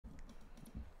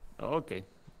Okay.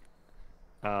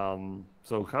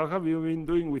 So how have you been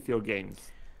doing with your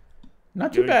games?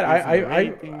 Not too You're bad. increasing the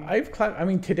rating. I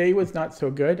mean, today was not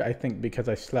so good. I think because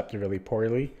I slept really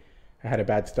poorly. I had a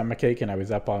bad stomach ache and I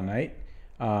was up all night.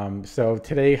 So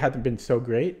today hasn't been so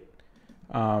great.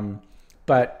 Um,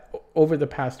 but over the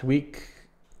past week,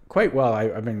 quite well.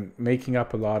 I've been making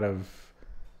up a lot of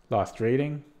lost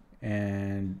rating.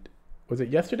 And was it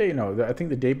yesterday? No, I think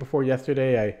the day before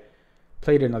yesterday, I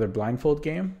played another blindfold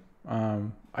game.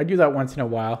 I do that once in a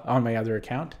while on my other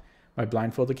account, my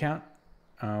blindfold account,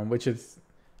 which is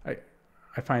I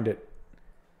I find it.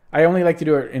 I only like to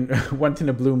do it in once in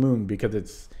a blue moon because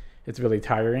it's really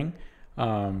tiring.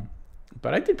 Um,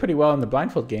 but I did pretty well in the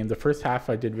blindfold game. The first half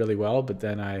I did really well, but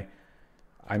then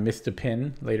I missed a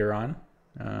pin later on.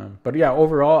 But yeah,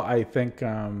 overall I think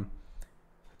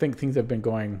things have been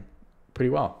going pretty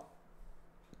well.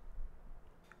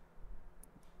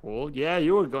 Well, yeah,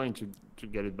 you are going to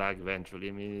get it back eventually.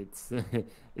 I mean, it's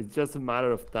it's just a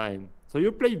matter of time. So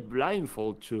you play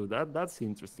blindfold too. That's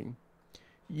interesting.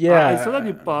 I saw that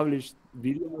you Yeah, published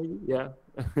video. Yeah.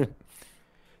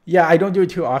 yeah, I don't do it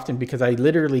too often because I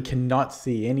literally cannot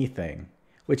see anything,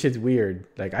 which is weird.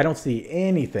 Like I don't see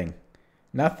anything,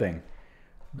 nothing.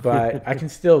 But I can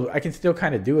still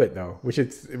kind of do it though, which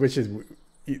is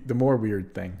the more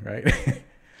weird thing, right?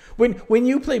 When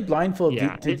you play blindfold,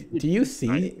 Yeah. do you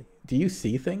I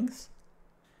see things?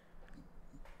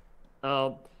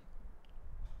 uh,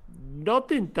 not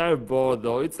the entire board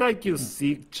though. It's like you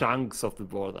see chunks of the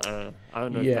board. I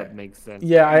don't know if Yeah, that makes sense.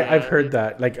 yeah, I've Yeah. heard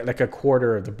that like a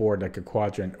quarter of the board, like a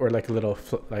quadrant, or like a little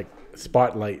like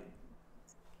spotlight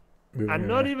moving And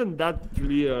not around. even that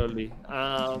clearly.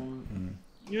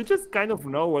 You just kind of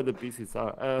know where the pieces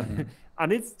are.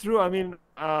 And it's true. I mean,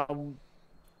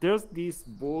 there's this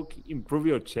book, Improve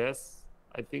Your Chess.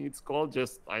 I think it's called,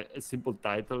 just a simple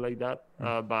title like that,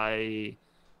 by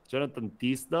Jonathan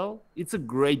Tisdale. It's a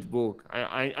great book.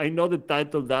 I know the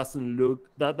title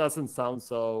doesn't sound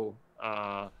so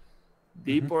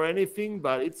deep or anything,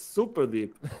 but it's super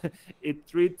deep. It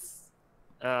treats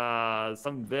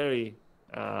some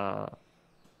uh,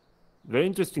 very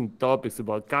interesting topics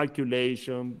about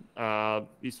calculation,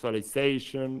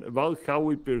 visualization, about how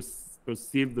we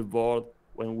perceive the board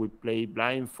when we play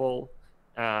blindfold.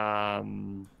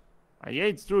 Um, and yeah,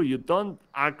 it's true. You don't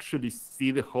actually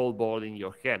see the whole board in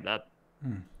your head. That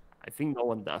I think no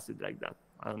one does it like that.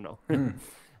 I don't know.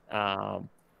 um,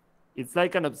 it's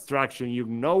like an abstraction. You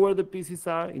know where the pieces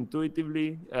are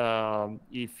intuitively.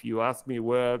 If you ask me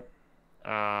where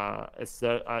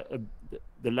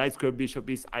the light square bishop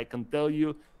is, I can tell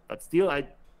you, but still I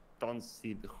don't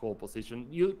see the whole position.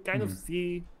 You kind of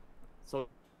see so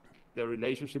the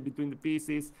relationship between the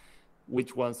pieces,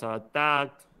 which ones are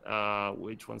attacked,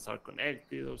 which ones are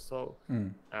connected or so,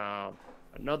 but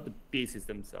not the pieces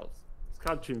themselves. It's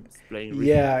hard to explain really.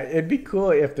 Yeah, it'd be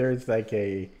cool if there's like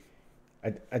a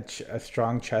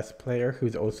strong chess player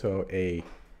who's also a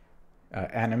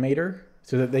animator,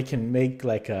 so that they can make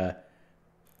like a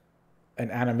an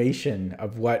animation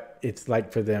of what it's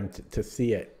like for them to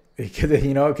see it because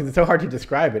because it's so hard to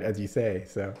describe it as you say.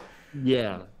 So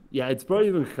Yeah, yeah, it's probably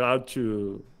even hard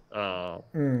to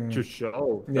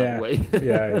show that yeah, way. yeah,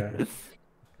 yeah.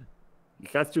 It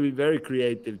has to be very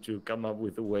creative to come up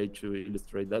with a way to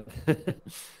illustrate that.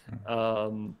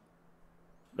 um,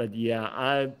 but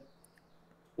yeah,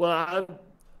 well,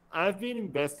 I've been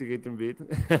investigating a bit.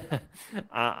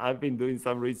 I've been doing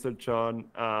some research on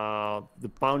the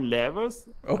pound levers,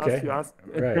 as Okay, you asked.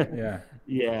 right, yeah.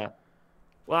 Yeah.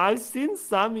 Well, I've seen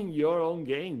some in your own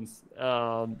games.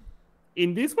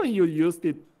 In this one, you used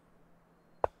it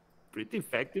pretty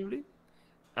effectively.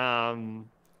 Um,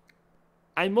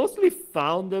 I mostly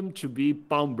found them to be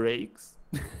palm breaks.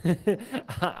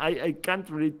 I can't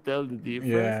really tell the difference.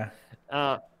 Yeah.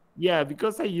 Uh, yeah,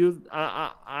 because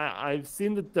I've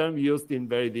seen the term used in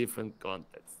very different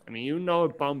contexts. I mean, a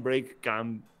palm break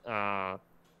can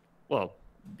well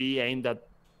be aimed at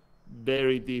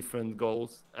very different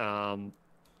goals.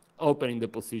 Opening the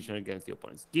position against the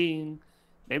opponent's king,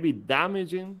 maybe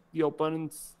damaging the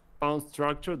opponent's pawn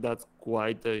structure. That's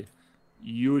quite a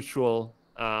usual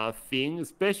thing,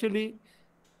 especially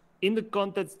in the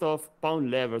context of pawn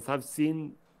levers.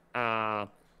 Uh,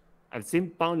 I've seen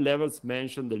pawn levers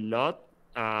mentioned a lot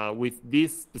with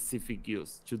this specific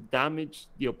use to damage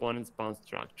the opponent's pawn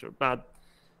structure, but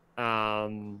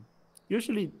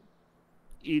usually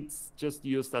it's just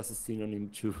used as a synonym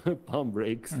to palm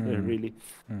breaks, really.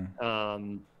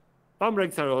 Um, Palm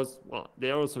breaks are also, well, they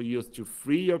are also used to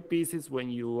free your pieces when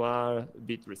you are a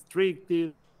bit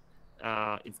restricted.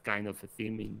 it's kind of a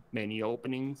theme in many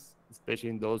openings, especially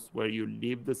in those where you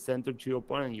leave the center to your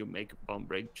opponent and you make a pawn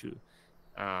break to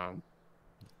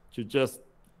just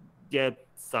get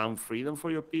some freedom for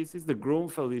your pieces. The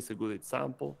Grunfeld is a good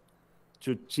example.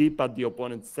 To chip at the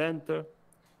opponent's center.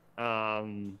 But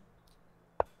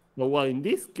well, in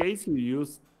this case, you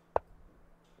use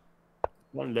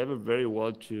one level very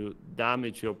well to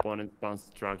damage your opponent's pawn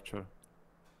structure.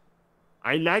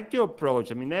 I like your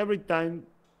approach. I mean, every time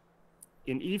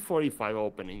in e4, e5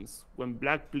 openings, when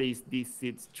black plays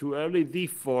d6 too early,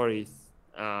 d4 is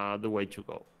the way to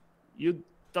go. You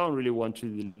don't really want to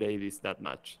delay this that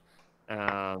much.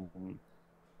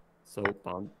 So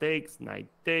pawn takes, knight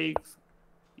takes,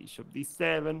 bishop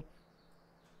d7.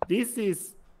 This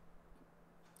is,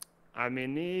 I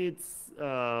mean, it's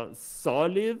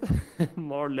solid,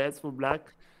 more or less for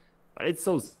black, but it's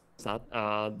so sad.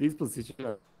 This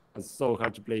position is so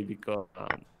hard to play because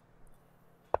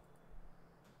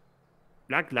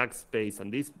black lacks space,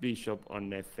 and this bishop on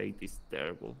f8 is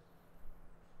terrible.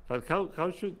 But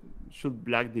how should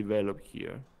black develop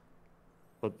here?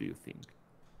 What do you think?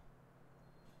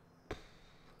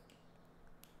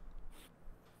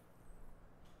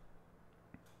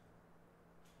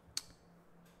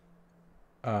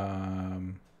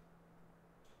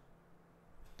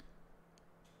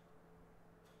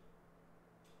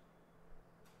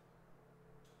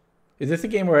 Is this a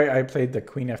game where I played the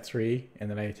queen f3 and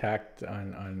then I attacked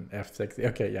on f6?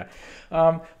 Okay, yeah.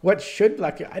 What should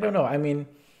black? I don't know. I mean,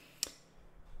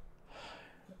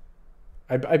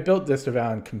 I built this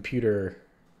around computer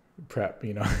prep,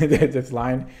 you know, this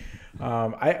line.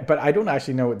 But I don't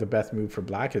actually know what the best move for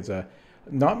black is.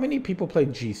 Not many people play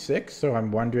g6, so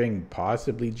I'm wondering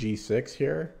possibly g6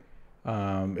 here.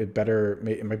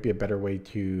 It might be a better way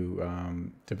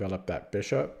to develop that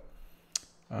bishop.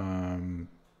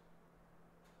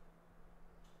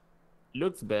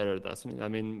 Looks better, doesn't it? I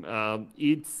mean,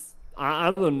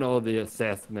 I don't know the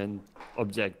assessment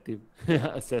objective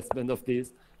assessment of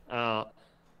this.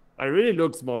 It really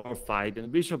looks more fight,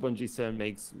 and bishop on g7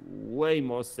 makes way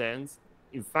more sense.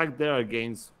 In fact, there are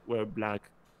games where black,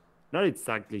 not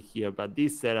exactly here, but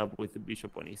this setup with the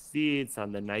bishop on e6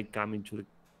 and the knight coming to the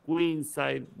queen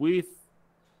side with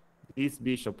this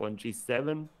bishop on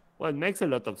g7, well, it makes a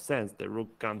lot of sense. The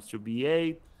rook comes to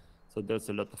b8, so there's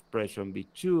a lot of pressure on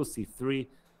b2, c3.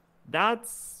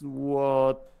 That's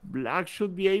what black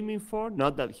should be aiming for.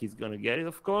 Not that he's going to get it,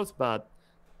 of course, but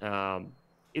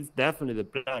it's definitely the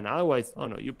plan. Otherwise, oh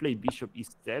no, you play bishop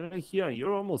e7 here and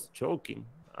you're almost choking.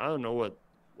 I don't know what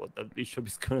that bishop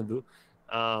is going to do.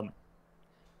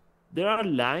 There are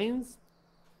lines,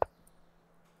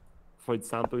 for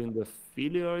example, in the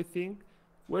FIDE, I think,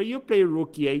 where you play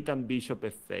rook e8 and bishop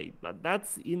f8, but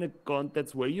that's in a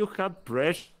context where you have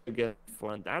pressure against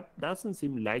f4, and that doesn't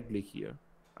seem likely here.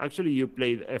 Actually, you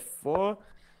played f4,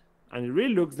 and it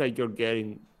really looks like you're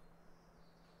getting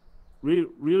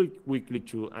really quickly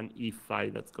to an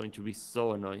e5 that's going to be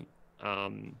so annoying.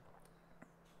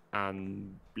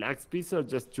 And black's pieces are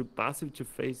just too passive to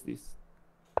face this.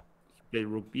 He played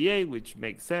rook b8, which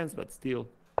makes sense, but still.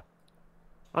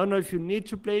 I don't know if you need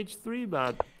to play h3,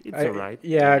 but it's all right.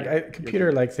 Yeah,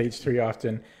 computer likes h3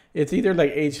 often. It's either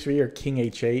like h3 or king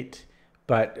h8,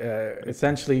 but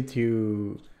essentially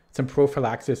to some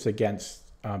prophylaxis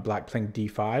against black playing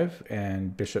d5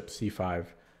 and bishop c5.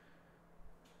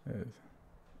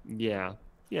 Yeah,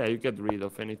 you get rid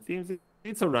of anything.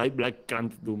 It's all right. Black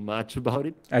can't do much about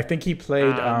it. I think he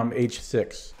played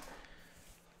h6.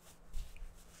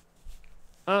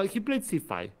 He played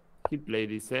c5. He played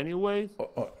this anyway,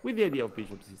 with the idea of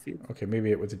bishop c6. Okay, maybe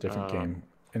it was a different game,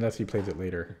 unless he plays it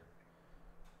later.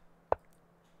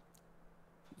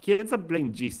 He ends up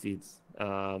playing g6.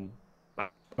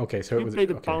 Okay, so he played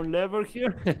the pawn lever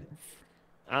here.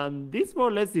 And this more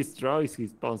or less destroys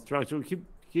his pawn structure.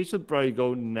 He should probably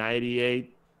go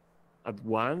 98 at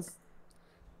once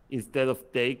instead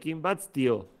of taking, but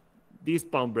still, this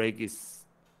pawn break is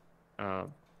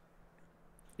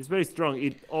it's very strong.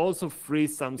 It also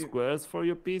frees some squares for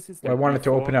your pieces. Well, I wanted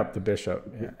to open up the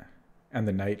bishop, yeah, and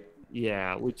the knight.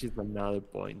 Yeah, which is another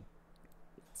point.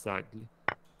 Exactly.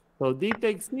 So d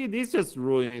takes c. This just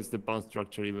ruins the pawn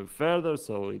structure even further,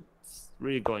 so it's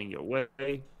really going your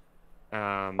way.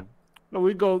 But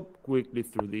we go quickly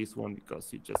through this one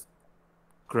because you just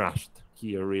crushed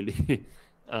here, really.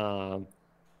 And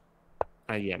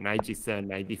yeah, knight g7,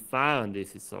 knight d5, and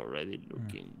this is already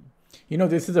looking... You know,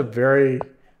 this is a very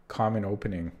common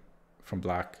opening from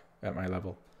black at my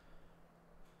level.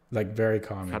 Like, very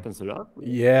common. Happens a lot?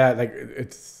 Yeah, like,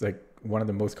 it's like one of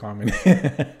the most common.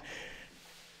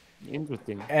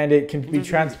 Interesting. And it can be Interesting.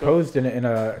 transposed in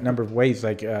a number of ways.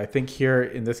 Like I think here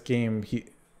in this game,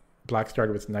 Black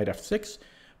started with knight f6,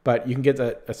 but you can get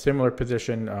a similar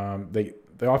position.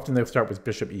 They'll start with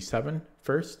bishop e7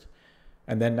 first,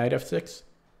 and then knight f6.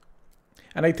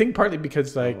 And I think partly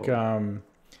because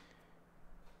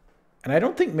and I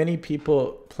don't think many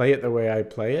people play it the way I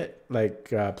play it. Like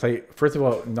play, first of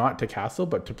all, not to castle,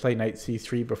 but to play knight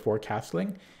c3 before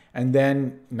castling, and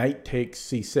then knight takes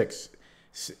c6.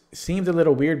 Seems a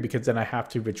little weird because then I have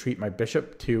to retreat my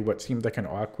bishop to what seems like an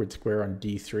awkward square on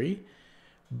d3,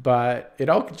 but it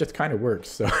all just kind of works.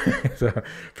 So,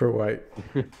 for white.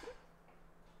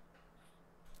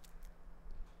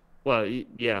 Well,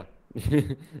 yeah.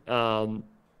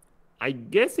 I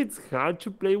guess it's hard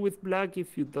to play with black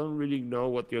if you don't really know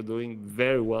what you're doing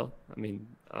very well. I mean,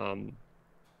 you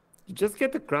just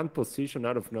get a cramped position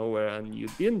out of nowhere, and you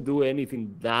didn't do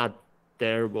anything that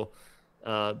terrible.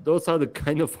 Those are the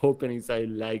kind of openings I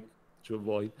like to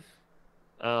avoid.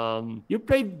 You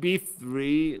played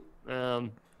b3.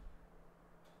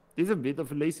 This is a bit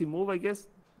of a lazy move, I guess.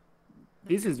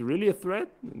 This is really a threat.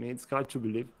 I mean, it's hard to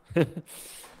believe.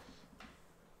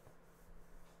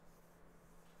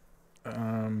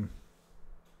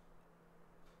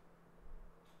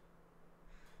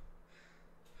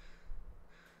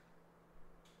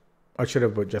 I should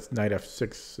have put just knight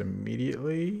f6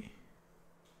 immediately.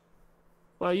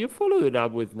 Well, you followed it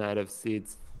up with knight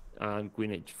f6 and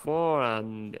queen h4,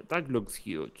 and that looks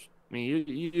huge. I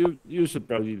mean, you should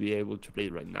probably be able to play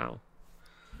it right now.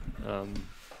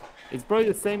 It's probably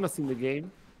the same as in the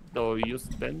game, though you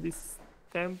spend this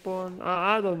tempo on.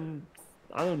 I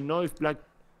don't know if black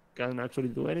can actually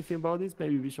do anything about this.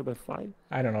 Maybe bishop f5.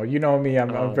 I don't know. You know me.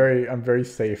 I'm very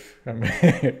safe.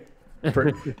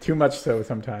 Too much so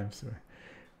sometimes.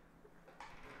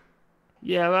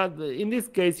 Yeah, but in this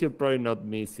case, you're probably not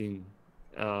missing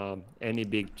any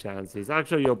big chances.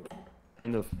 Actually, you're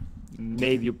kind of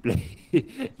made you play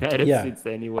knight f6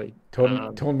 anyway.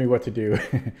 Told me what to do.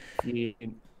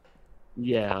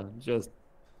 Yeah, just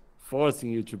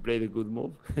forcing you to play the good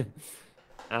move.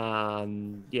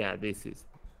 And yeah, this is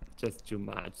just too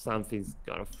much. Something's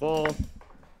gonna fall.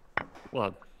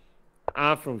 Well,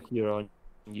 from here on,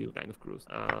 you kind of cruise.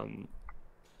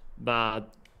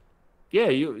 But yeah,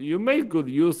 you made good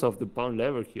use of the pawn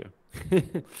lever here.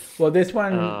 Well, this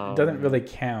one doesn't really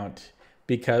count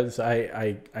because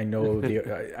I know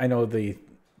the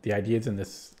ideas in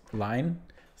this line.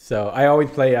 So I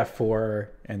always play f4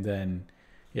 and then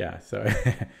so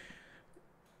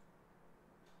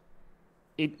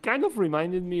it kind of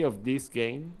reminded me of this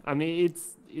game. I mean,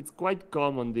 it's quite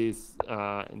common in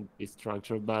this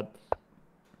structure, but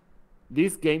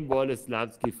this game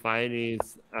Boleslavsky fight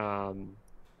is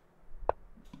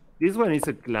this one is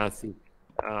a classic.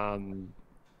 And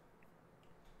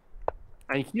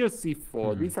here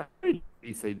c4, this is a very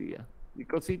nice idea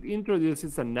because it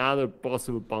introduces another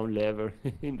possible pawn lever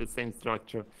in the same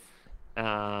structure.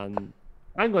 And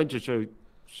I'm going to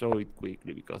show it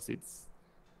quickly because it's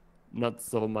not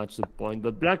so much the point.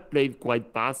 But black played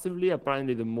quite passively.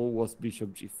 Apparently the move was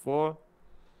bishop g4,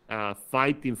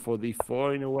 fighting for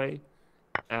d4 in a way.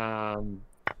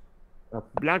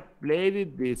 Black played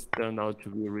it. This turned out to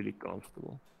be really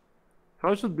comfortable.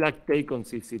 How should black take on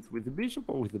c6? With the bishop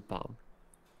or with the pawn?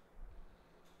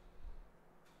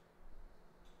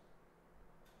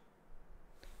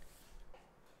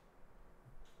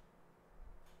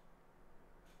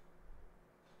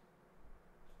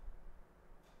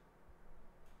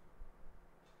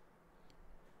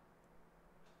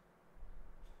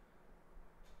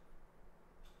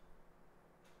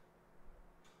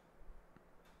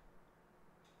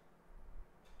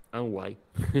 And why?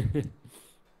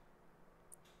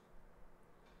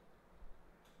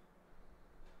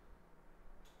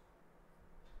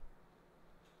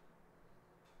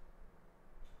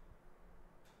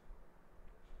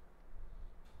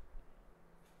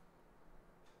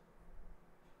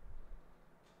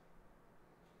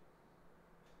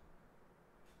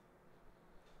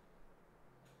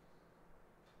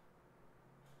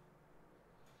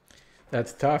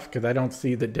 That's tough because I don't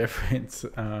see the difference.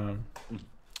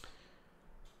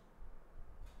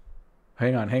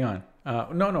 Hang on.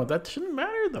 No, that shouldn't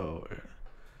matter though.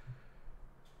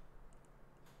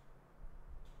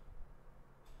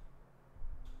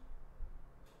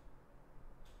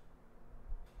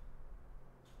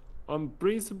 On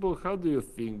principle, how do you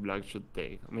think black should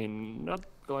take? I mean, not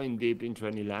going deep into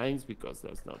any lines because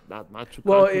there's not that much to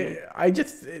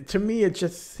calculate. To me, it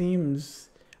just seems,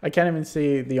 I can't even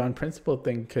say the on principle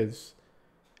thing because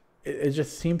it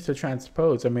just seems to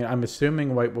transpose. I mean, I'm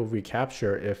assuming white will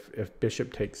recapture if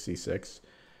bishop takes c6.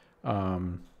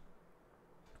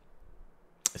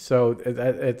 So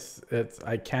it's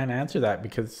I can't answer that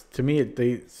because to me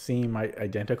they seem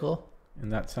identical in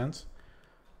that sense.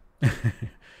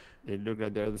 They look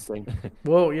like they're the same.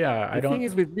 Well, yeah, I The thing don't.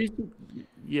 is with bishop,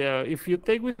 yeah, if you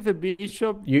take with the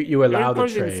bishop, You you're allow the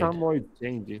encouraging some trade. more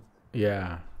changes.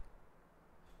 Yeah.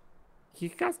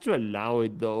 He has to allow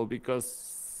it though,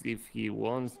 because if he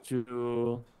wants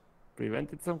to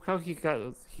prevent it somehow, he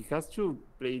has to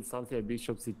play something like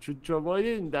bishop c2 to avoid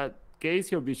it. In that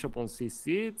case, your bishop on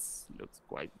c6 looks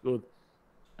quite good.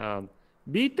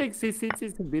 B takes c6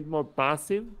 is a bit more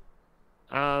passive.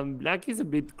 Black is a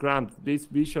bit cramped. This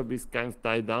bishop is kind of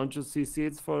tied down to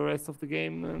c6 for the rest of the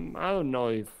game. I don't know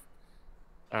if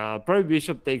probably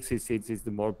bishop takes c6 is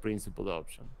the more principled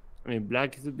option. I mean,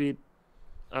 black is a bit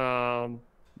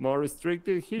more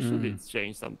restricted. He should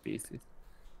exchange some pieces.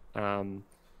 And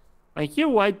here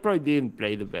white probably didn't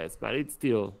play the best, but it's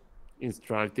still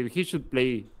instructive. He should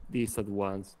play this at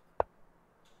once.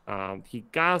 He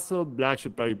castled. Black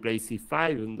should probably play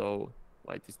c5, even though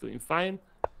white is doing fine.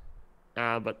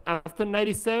 But after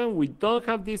 97, we don't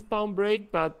have this pawn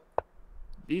break, but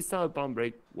this other pawn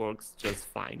break works just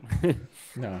fine.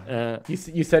 No,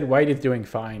 you said white is doing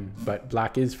fine, but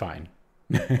black is fine.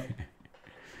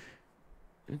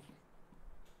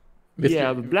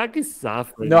 Yeah, but black is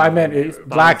suffering. No, I meant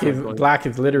black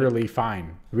is literally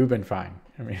fine. Ruben fine.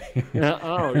 I mean.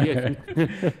 Oh yeah.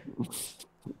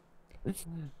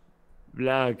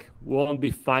 Black won't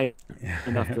be fine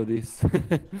after this.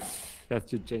 Have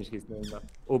to change his name now.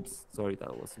 Oops, sorry,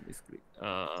 that was a misclick.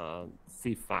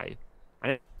 c5.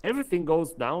 And everything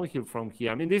goes downhill from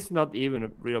here. I mean, this is not even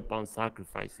a real pawn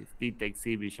sacrifice. If d takes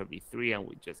c, bishop e3, and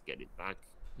we just get it back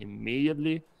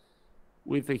immediately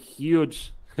with a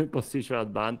huge positional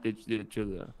advantage due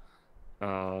to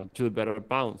the better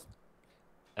pawns.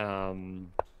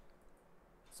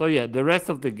 So yeah, the rest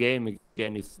of the game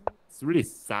again is really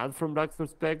sad from Black's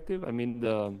perspective. I mean,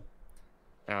 the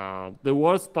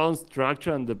worst pawn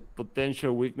structure and the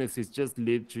potential weaknesses just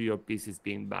lead to your pieces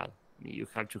being bad. I mean, you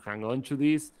have to hang on to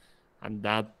this, and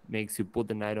that makes you put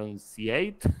the knight on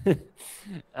c8.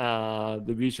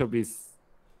 The bishop is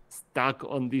stuck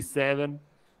on d7.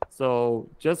 So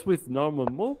just with normal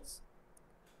moves,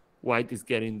 white is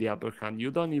getting the upper hand.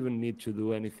 You don't even need to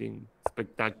do anything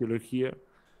spectacular here.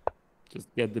 Just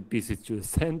get the pieces to the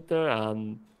center,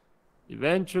 and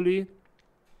eventually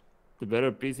the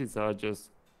better pieces are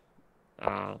just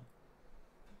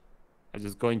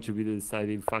going to be the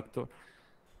deciding factor.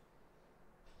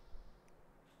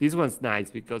 This one's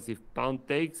nice because if pawn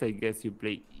takes, I guess you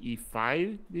play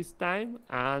e5 this time,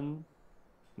 and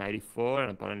 94,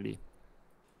 and apparently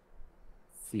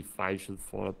c5 should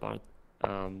fall apart.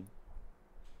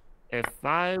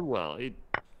 f5, well,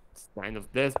 it's kind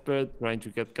of desperate, trying to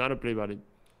get counterplay, but it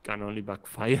can only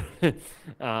backfire.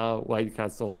 White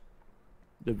has all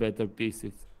the better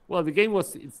pieces. Well, the game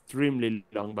was extremely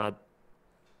long, but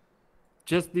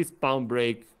just this pawn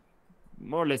break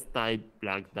more or less tied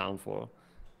black down for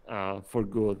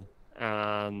good.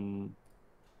 And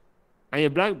yeah,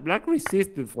 black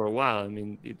resisted for a while. I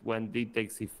mean, it went d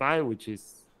takes c5, which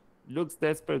looks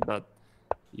desperate, but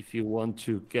if you want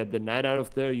to get the knight out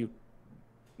of there, you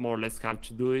more or less have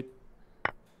to do it.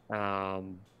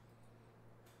 And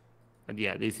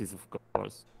yeah, this is of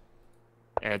course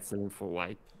excellent for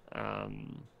white.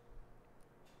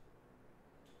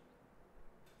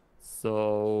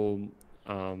 So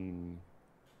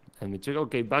let me check.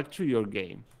 Okay, back to your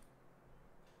game.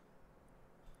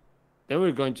 Then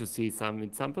we're going to see some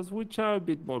examples which are a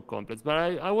bit more complex.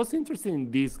 But I was interested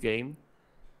in this game.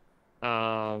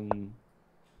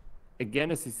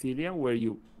 Again, a Sicilian where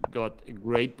you got a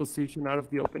great position out of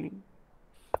the opening.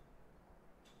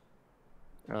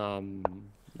 Knight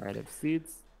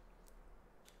f6.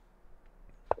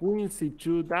 Queen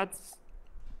c2, that's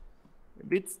a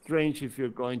bit strange if you're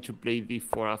going to play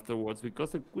d4 afterwards,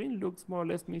 because the queen looks more or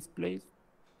less misplaced.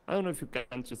 I don't know if you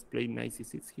can just play knight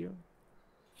c6 here.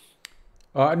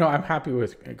 No, I'm happy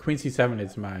with queen c7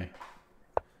 is my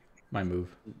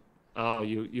move. Oh,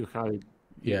 you have it.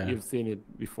 Yeah. You've seen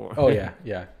it before. Oh yeah,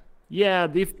 yeah. Yeah,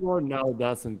 d4 now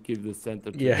doesn't keep the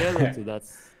center together, so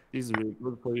this is really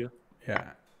good for you.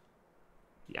 Yeah.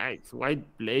 Yeah, it's white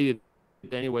played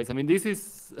it anyways. I mean, this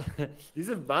is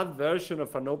a bad version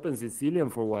of an open Sicilian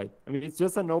for white. I mean, it's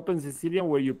just an open Sicilian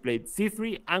where you played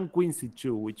c3 and queen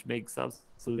c2, which makes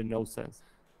absolutely no sense.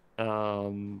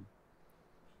 In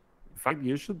fact,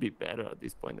 you should be better at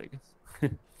this point, I guess.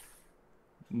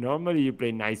 Normally, you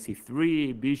play knight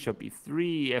c3, bishop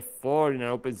e3, f4 in an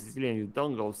open Sicilian. You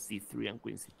don't go c3 and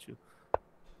queen c2.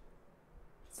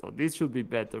 So this should be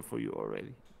better for you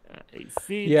already.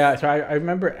 A6. Yeah, so I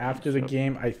remember after the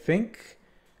game, I think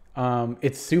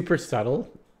It's super subtle,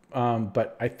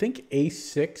 but I think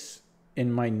a6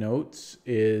 in my notes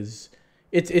is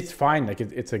it's fine. Like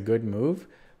it's a good move,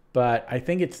 but I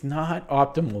think it's not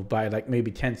optimal by like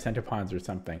maybe 10 centipawns or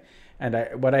something.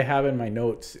 And what I have in my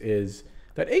notes is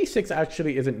that a6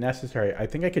 actually isn't necessary. I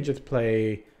think I could just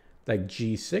play like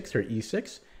g6 or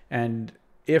e6, and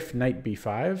if knight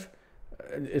b5,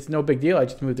 it's no big deal. I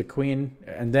just move the queen,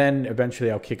 and then eventually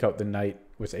I'll kick out the knight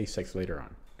with a6 later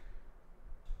on.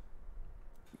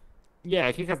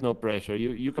 Yeah, he has no pressure.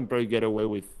 You can probably get away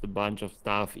with a bunch of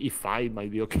stuff. E5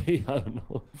 might be okay. I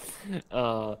don't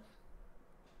know.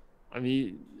 I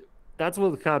mean, that's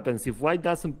what happens. If white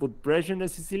doesn't put pressure on the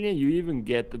Sicilian, you even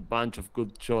get a bunch of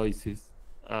good choices.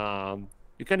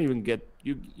 You can even get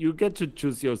you get to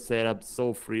choose your setup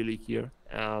so freely here.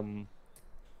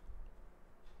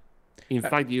 In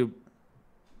fact,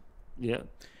 yeah.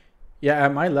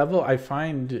 At my level, I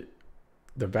find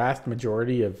the vast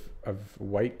majority of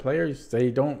white players,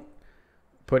 they don't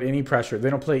put any pressure. They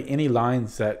don't play any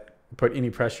lines that put any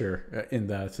pressure in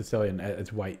the Sicilian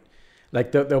as white.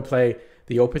 Like they'll play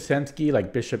the Opusensky,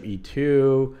 like bishop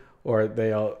e2, or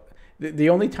they'll... The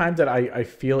only time that I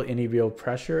feel any real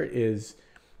pressure is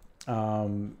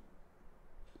sometimes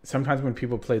when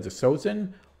people play the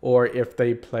Sozin, or if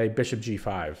they play bishop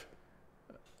g5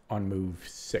 on move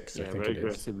 6, I think very it is.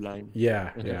 aggressive line.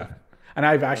 Yeah. And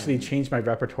I've actually changed my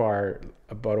repertoire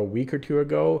about a week or two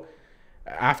ago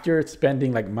after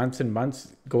spending like months and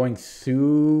months going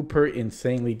super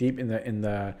insanely deep in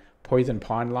the poison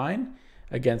pawn line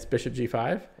against bishop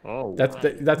g5. Oh,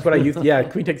 that's what I used. Yeah,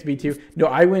 queen takes b2. No,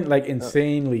 I went like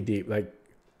insanely deep,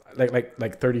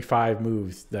 like 35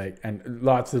 moves, like, and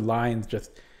lots of lines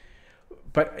just.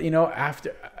 But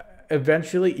after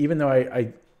eventually, even though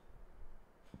I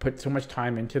put so much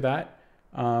time into that,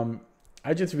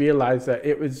 I just realized that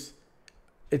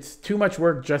it's too much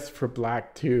work just for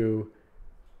black to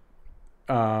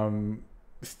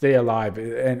stay alive,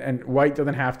 and white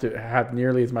doesn't have to have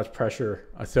nearly as much pressure.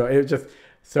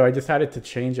 So I decided to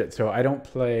change it. So I don't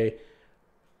play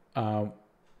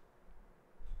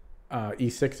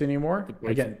e6 anymore.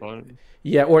 Again,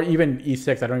 yeah, or even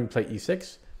e6. I don't even play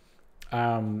e6.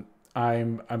 I'm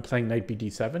playing knight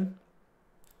bd7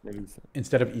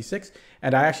 instead of e6.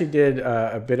 And I actually did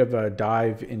a bit of a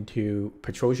dive into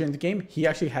Petrosian's game. He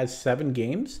actually has 7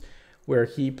 games where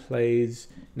he plays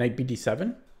knight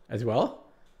bd7 as well.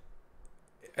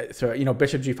 So,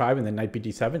 bishop g5 and then knight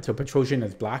bd7. So Petrosian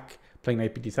is black playing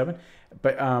knight bd7.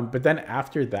 But then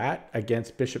after that,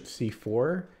 against bishop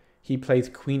c4, he plays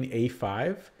queen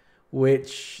a5,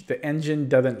 which the engine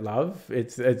doesn't love.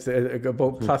 It's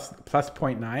about plus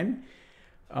 0.9.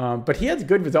 But he has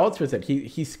good results with it.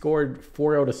 He scored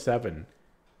 4 out of 7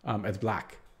 as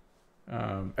black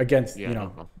against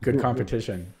good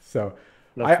competition. So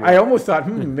I almost thought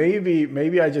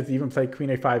maybe I just even play queen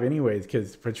a5 anyways,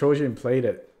 because Petrosian played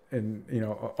it in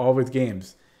all of his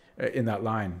games in that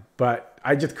line. But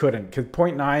I just couldn't, because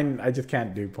 0.9 I just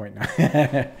can't do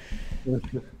 0.9.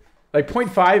 Like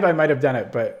 0.5 I might have done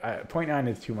it, but 0.9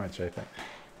 is too much, I think.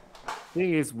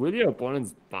 Thing is, will your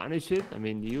opponents punish it? I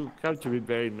mean, you have to be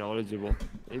very knowledgeable.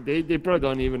 They probably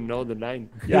don't even know the line.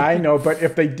 Yeah, I know, but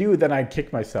if they do, then I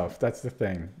kick myself. That's the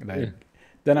thing.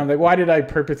 Then I'm like, why did I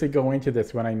purposely go into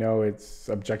this when I know it's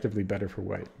objectively better for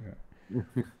white?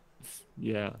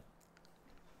 Yeah.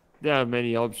 There are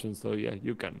many options, so yeah,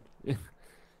 you can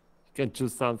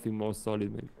choose something more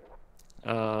solid, maybe.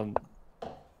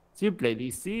 So you play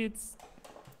these seats.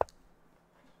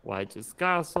 White just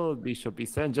castle, bishop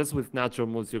e7. Just with natural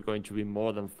moves, you're going to be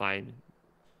more than fine.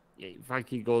 Yeah, in fact,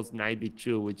 he goes knight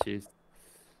d2, which is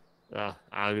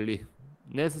ugly.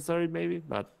 Necessary, maybe,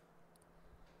 but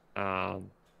I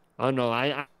don't know.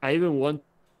 I even want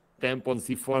tempo on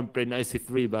c4 and play knight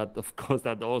c3, but of course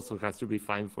that also has to be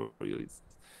fine for you. It's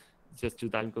just too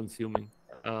time consuming.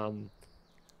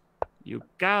 You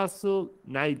castle,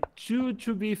 knight 2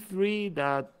 to b3.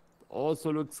 That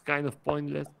also looks kind of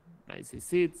pointless. Knight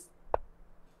c6,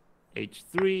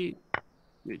 h3,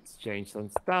 you exchange some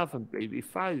stuff and play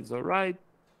b5, it's all right.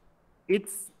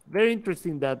 It's very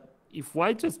interesting that if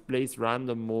white just plays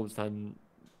random moves and,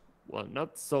 well,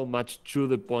 not so much to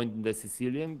the point in the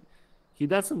Sicilian, he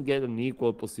doesn't get an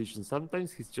equal position.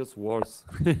 Sometimes he's just worse.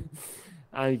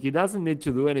 And he doesn't need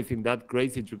to do anything that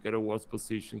crazy to get a worse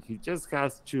position. He just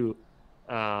has to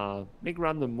make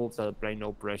random moves that apply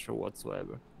no pressure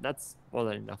whatsoever. That's more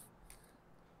than enough.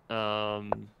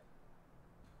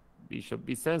 Bishop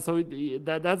b7. So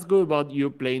that's good about you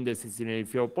playing the Sicilian.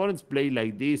 If your opponents play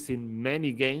like this in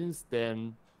many games,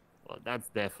 then that's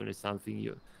definitely something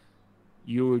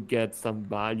you will get some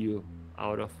value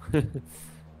out of.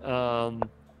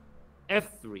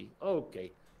 f3.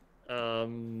 Okay.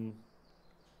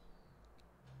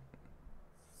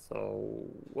 So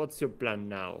what's your plan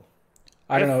now?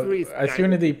 I don't know. F3 is As kind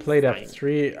soon as of he played fine.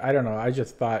 f3, I don't know. I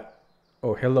just thought,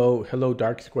 oh, hello,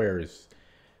 dark squares.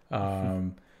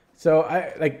 So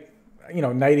I like,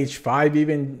 knight h5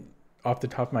 even off the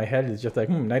top of my head is just like,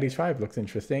 knight h5 looks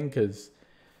interesting because,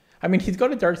 I mean, he's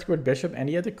got a dark squared bishop and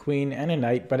he has a queen and a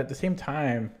knight, but at the same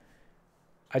time,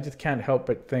 I just can't help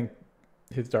but think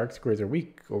his dark squares are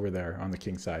weak over there on the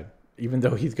king side, even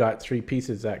though he's got three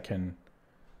pieces that can.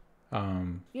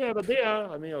 Yeah, but they are.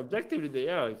 I mean, objectively they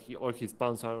are. All his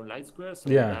pawns are on light squares, so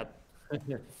Yeah.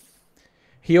 that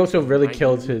He also really might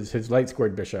kills be. his light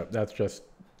squared bishop. That's just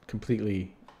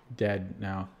completely dead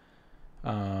now.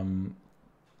 I'm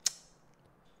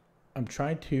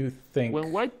trying to think.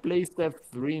 When white plays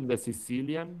f3 in the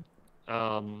Sicilian,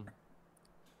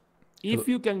 if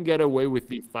you can get away with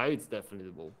e5, it's definitely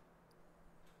the move.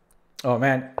 Oh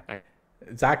man,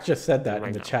 Zach just said that right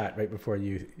in the now. chat right before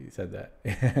you said that.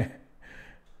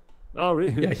 Oh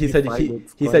really? Yeah, he said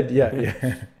he said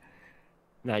yeah.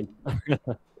 Nice.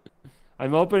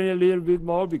 I'm opening a little bit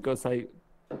more because I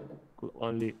could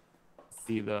only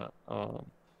see the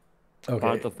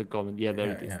part of the comment. Yeah,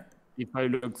 there it is. Yeah.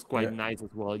 E5 looks quite nice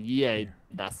as well. Yeah, it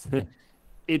does.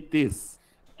 It is.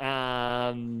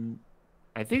 I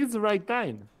think it's the right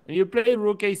time. And you play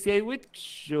rook a8, which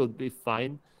should be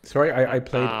fine. Sorry, I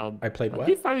played what?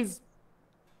 D5 is.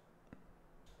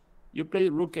 You play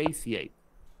rook a8.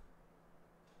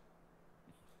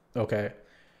 Okay.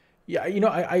 Yeah,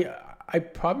 I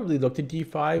probably looked at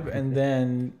d5 and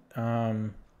then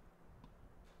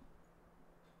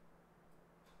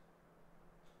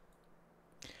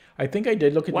I think I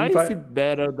did look at Why d5. is it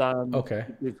better than Okay.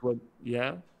 this one?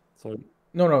 Yeah. Sorry.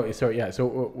 No. So yeah.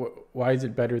 So why is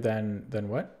it better than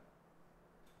what?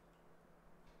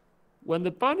 When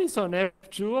the pawn is on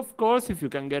f2, of course, if you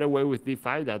can get away with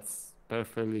d5, that's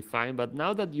perfectly fine. But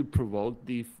now that you provoke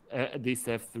this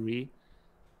f3,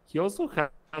 he also has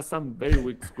some very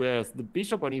weak squares. The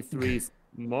bishop on e3 is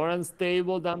more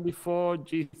unstable than before.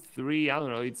 g3, I don't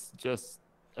know, it's just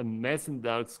a mess in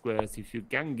dark squares. If you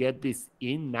can get this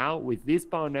in now with this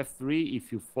pawn on f3,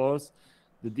 if you force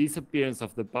the disappearance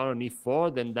of the pawn on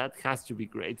e4, then that has to be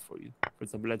great for you. For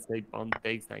example, let's say pawn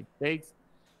takes, knight takes.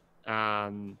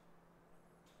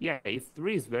 Yeah,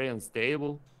 e3 is very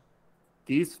unstable.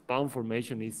 This pawn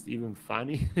formation is even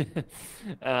funny.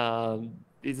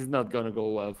 This is not going to go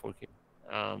well for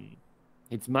him.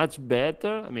 It's much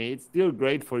better. I mean, it's still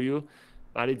great for you,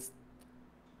 but it's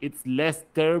less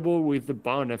terrible with the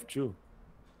pawn f2.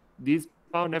 This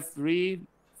pawn f3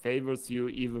 favors you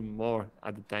even more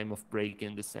at the time of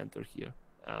breaking the center here.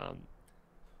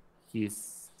 He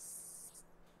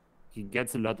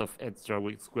gets a lot of extra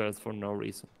weak squares for no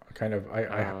reason. Kind of,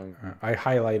 I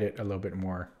highlight it a little bit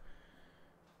more.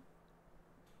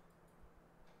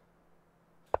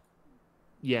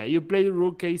 Yeah, you played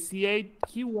rook a8.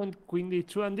 He went queen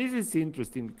d2, and this is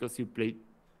interesting because you played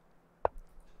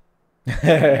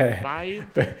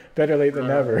 5. Better late than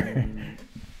never.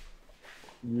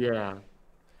 Yeah,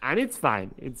 and it's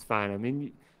fine. It's fine. I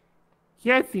mean,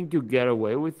 here I think you get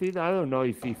away with it. I don't know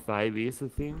if e5 is a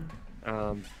thing.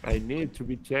 I need to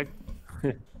be checked.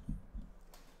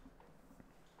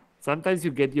 Sometimes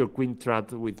you get your queen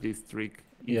trapped with this trick.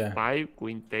 E5,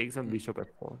 queen takes, and bishop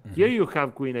f4. Here you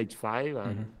have queen h5,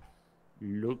 and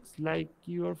looks like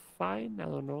you're fine. I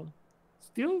don't know.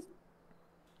 Still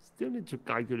need to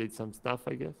calculate some stuff,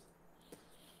 I guess.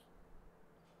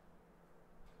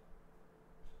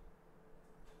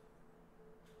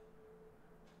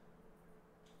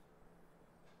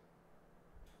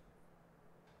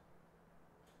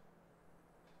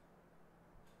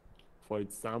 For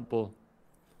example,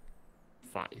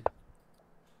 5.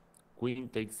 Queen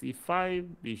takes e5,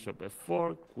 bishop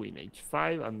f4, queen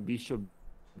h5, and bishop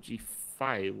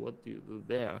g5. What do you do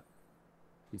there?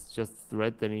 It's just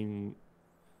threatening.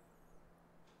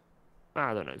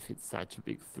 I don't know if it's such a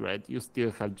big threat. You still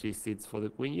have g6 for the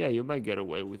queen. Yeah, you might get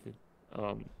away with it.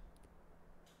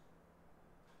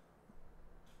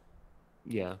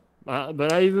 Yeah,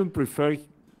 but I even prefer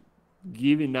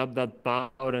giving up that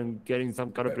power and getting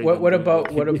some counterplay. What about?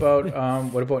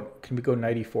 Can we go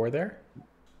knight e4 there?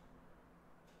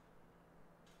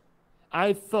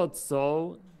 I thought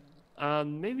so.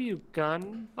 Maybe you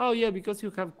can. Oh yeah, because you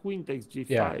have queen takes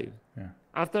g5. Yeah.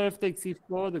 After f takes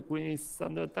e4, the queen is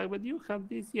under attack, but you have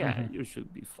this. Yeah, you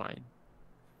should be fine.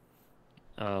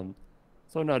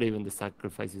 So not even the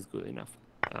sacrifice is good enough.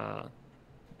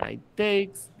 Knight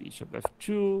takes, bishop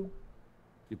f2.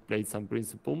 You played some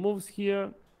principal moves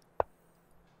here.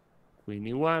 Queen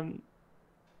e1.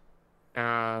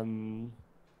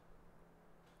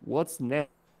 What's next?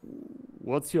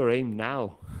 What's your aim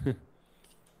now?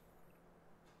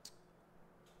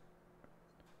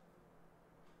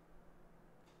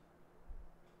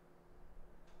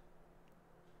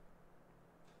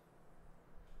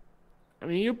 I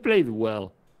mean, you played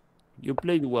well. You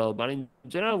played well, but in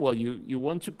general, well, you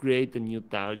want to create a new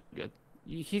target.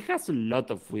 He has a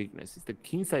lot of weaknesses. The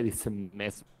king side is a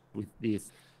mess with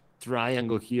this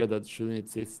triangle here that shouldn't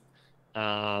exist.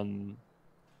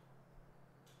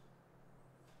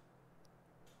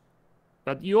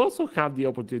 But you also have the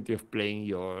opportunity of playing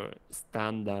your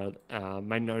standard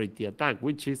minority attack,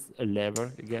 which is a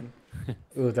lever again.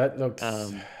 Ooh, that looks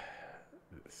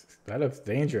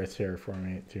dangerous here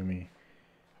to me.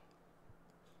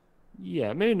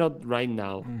 Yeah, maybe not right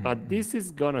now, but this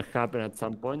is gonna happen at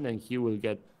some point, and he will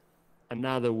get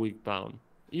another weak pawn.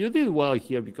 You did well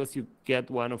here because you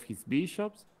get one of his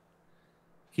bishops.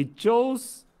 He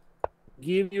chose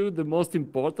give you the most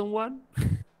important one.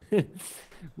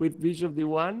 With bishop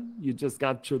d1, you just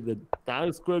capture the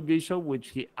dark square bishop, which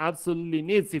he absolutely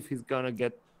needs if he's gonna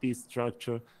get this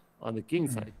structure on the king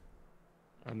side.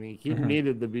 I mean, he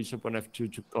needed the bishop on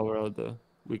f2 to cover all the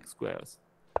weak squares,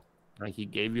 and he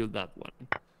gave you that one.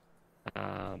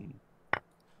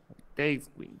 Takes,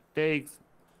 queen takes.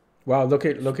 Wow, look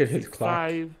at his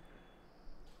clock.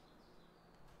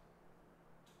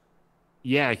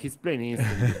 Yeah, he's playing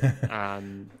instantly.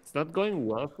 It's not going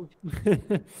well for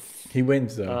him. He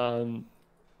wins though.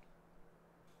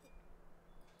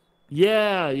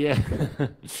 Yeah.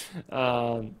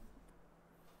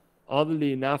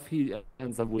 Oddly enough, he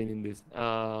ends up winning this.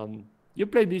 You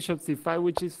play bishop c5,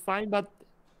 which is fine, but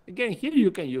again, here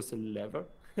you can use a lever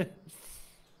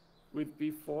with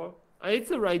b4. It's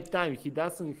the right time. He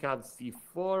doesn't have c4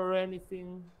 or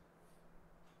anything.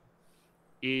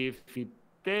 If he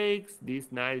takes,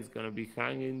 this knight is going to be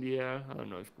hanging in the air. I don't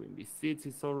know if queen b6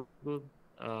 is so good,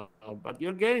 but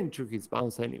you're getting through his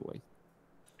bounce anyway.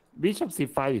 Bishop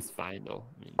c5 is fine though.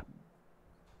 I mean,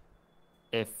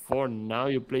 f4, now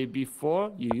you play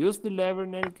b4. You use the lever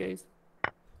in any case.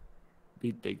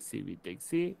 B takes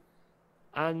c.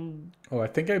 And I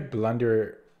think I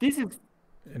blunder this is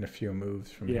in a few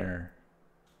moves from here.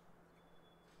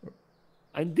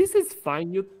 And this is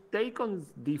fine. You take on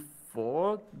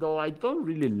d4, though I don't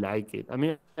really like it. I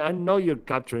mean, I know you're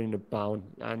capturing the pawn,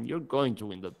 and you're going to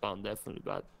win the pawn, definitely,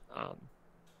 but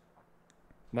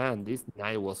man, this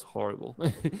knight was horrible.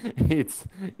 it's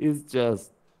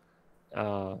just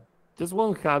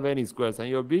won't have any squares, and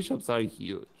your bishops are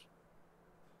huge.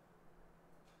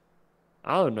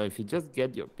 I don't know if you just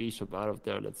get your bishop out of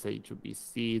there, let's say to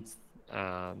b6.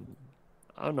 I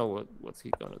don't know what's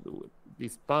he gonna do with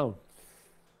this pawn.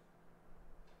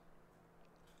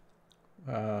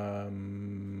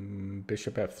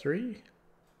 Bishop f3.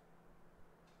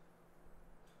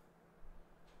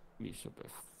 Bishop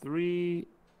f3.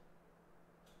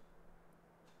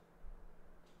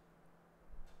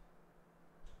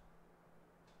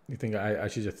 You think I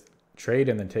should just trade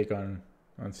and then take on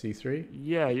c3?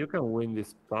 Yeah, you can win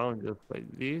this pawn just like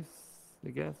this,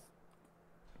 I guess.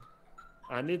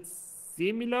 And it's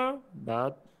similar,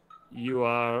 but you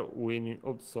are winning.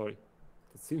 Oh, sorry.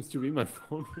 It seems to be my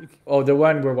phone. Oh, the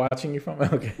one we're watching you from?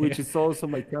 Okay. Which is also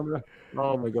my camera.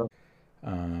 Oh my god.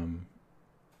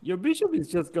 Your bishop is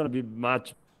just going to be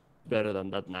much better than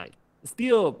that knight.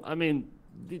 Still, I mean,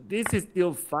 this is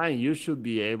still fine. You should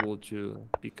be able to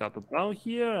pick up a pawn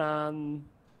here, and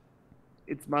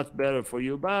it's much better for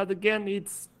you. But again,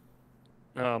 it's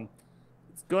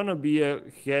gonna be a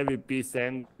heavy piece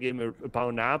endgame, a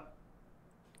pawn up.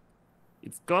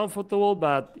 It's comfortable,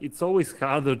 but it's always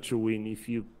harder to win if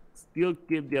you still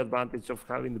keep the advantage of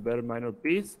having the better minor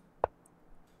piece.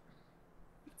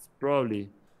 It's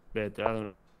probably better. I don't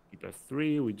know. Keep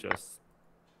f3. We just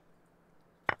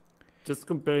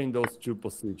comparing those two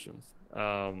positions.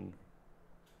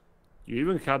 You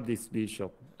even have this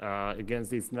bishop against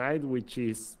this knight, which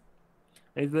is,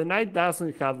 if the knight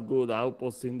doesn't have good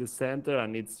outposts in the center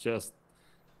and it's just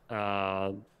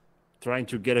trying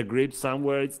to get a grip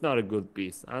somewhere, it's not a good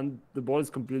piece. And the ball is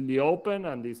completely open,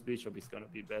 and this bishop is going to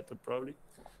be better probably.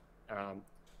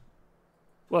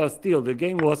 Well, still, the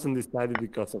game wasn't decided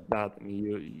because of that. I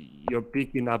mean, you're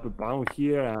picking up a pawn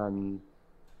here, and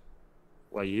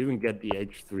well, you even get the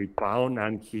h3 pawn,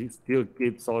 and he still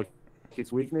keeps all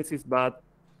his weaknesses, but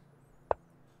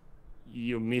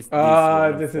you missed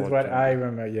this. This is what I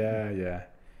remember. Yeah,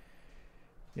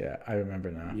 I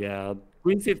remember now. Yeah,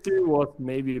 queen c3 was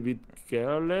maybe a bit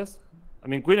careless. I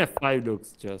mean, queen f5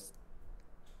 looks just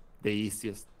the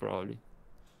easiest, probably.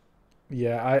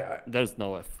 Yeah, there's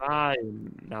no f5,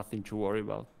 nothing to worry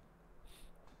about.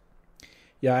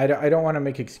 yeah, I don't want to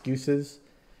make excuses,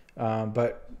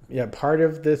 but yeah, part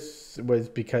of this was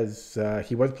because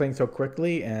he was playing so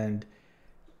quickly, and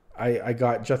I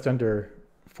got just under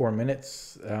 4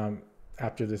 minutes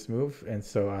after this move, and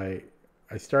so I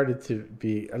started to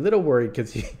be a little worried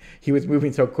because he was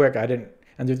moving so quick. I didn't,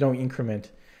 and there's no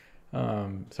increment,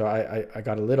 so I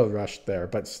got a little rushed there,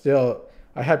 but still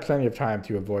I had plenty of time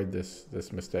to avoid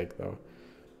this mistake though.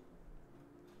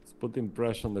 It's putting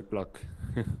pressure on the clock.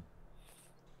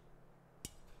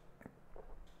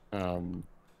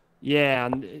 Yeah,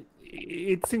 and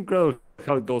it's incredible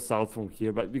how it goes out from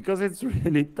here, but because it's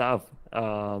really tough.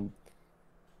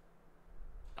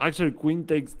 Actually, queen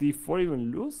takes d4,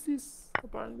 even loses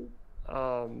apparently.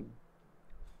 I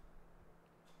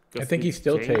Because think he it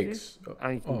still changes, takes.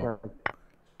 and he Oh, can-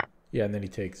 yeah, and then he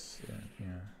takes.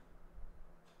 Yeah.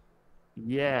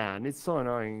 yeah, and it's so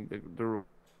annoying. The rook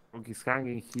is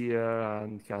hanging here,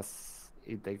 and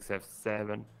it takes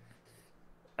f7.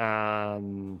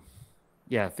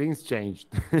 Yeah, things changed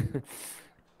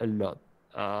a lot.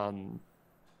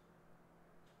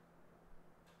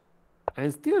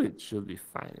 And still it should be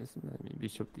fine, isn't it? I mean,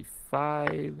 bishop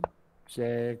d5,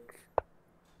 check,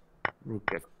 rook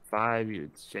f5, you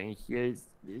exchange here.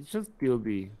 It should still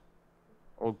be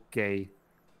okay.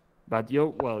 But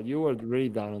you were really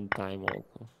down on time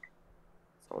also.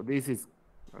 So this is,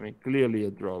 I mean, clearly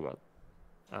a drawback.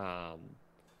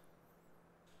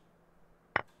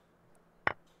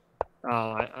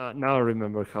 Now I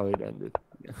remember how it ended.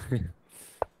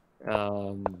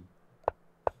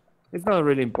 It's not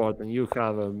really important. You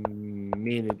have a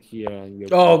minute here, and you're.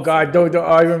 Oh God, don't,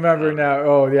 I remember now.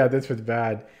 Oh yeah, this was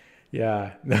bad.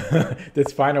 Yeah,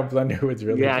 this final blunder was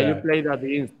really Yeah, you bad. play that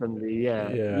instantly. Yeah,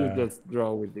 you Yeah. just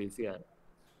draw with this. Yeah.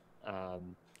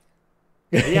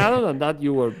 Yeah. Other than that,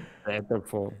 you were better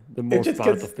for the It's most just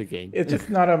part because of the game. it's just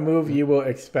not a move you will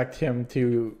expect him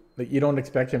to. Like, you don't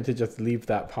expect him to just leave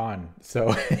that pawn. So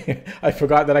I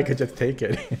forgot that I could just take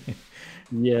it.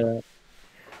 Yeah.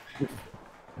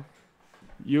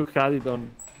 You had it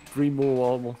on free move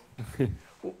almost.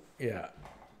 Yeah.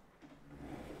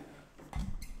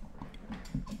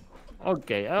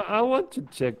 Okay, I want to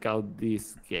check out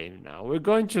this game now. We're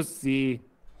going to see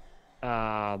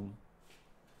pawn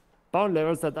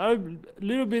levels that are a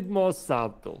little bit more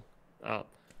subtle.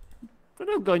 We're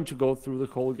not going to go through the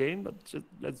whole game, but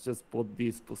let's just put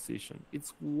this position.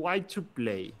 It's white to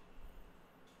play.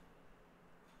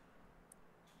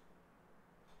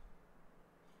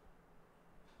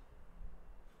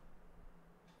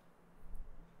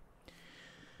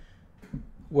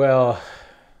 Well,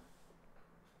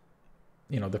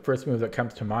 the first move that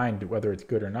comes to mind, whether it's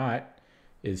good or not,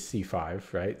 is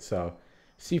c5, right? So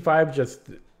c5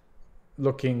 just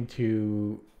looking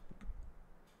to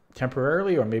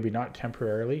temporarily, or maybe not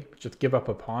temporarily, just give up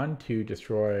a pawn to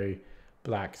destroy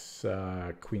black's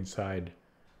queenside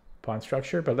pawn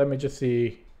structure. But let me just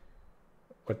see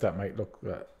what that might look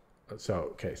like.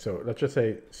 So let's just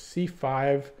say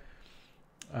c5,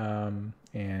 and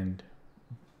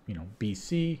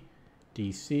bc,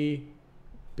 dc,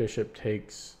 bishop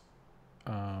takes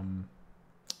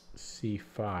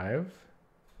c5.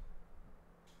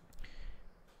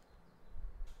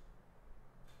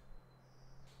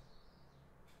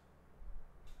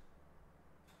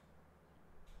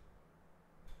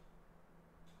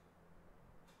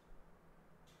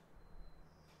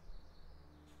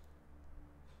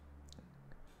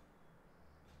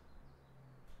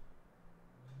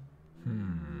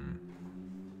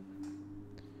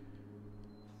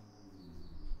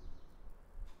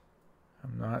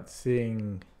 I'm not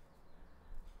seeing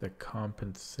the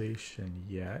compensation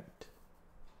yet.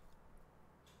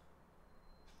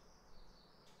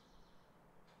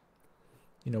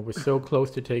 We're so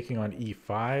close to taking on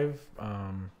e5.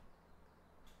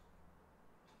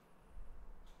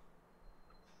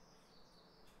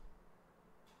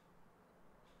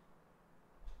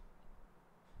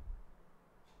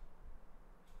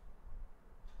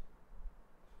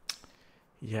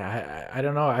 Yeah, I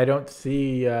don't know. I don't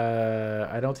see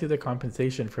the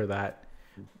compensation for that.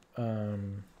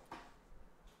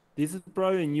 This is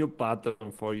probably a new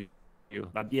pattern for you.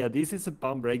 But yeah, this is a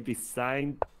pawn break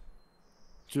designed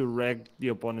to wreck the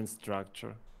opponent's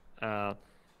structure.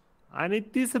 And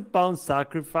it is a pawn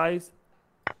sacrifice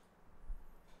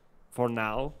for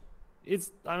now.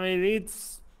 It's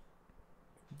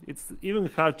even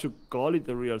hard to call it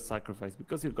a real sacrifice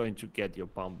because you're going to get your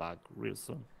pawn back real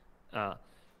soon.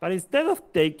 But instead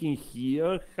of taking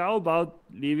here, how about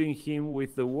leaving him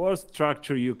with the worst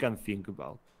structure you can think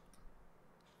about?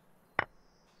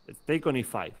 Let's take on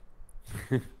e5.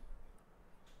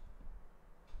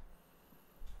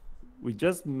 We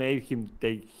just made him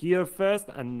take here first,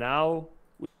 and now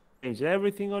we change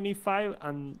everything on e5,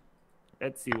 and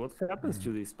let's see what happens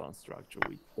to this pawn structure.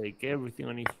 We take everything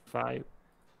on e5,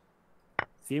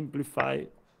 simplify.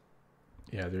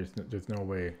 Yeah, there's no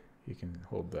way you can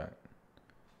hold that.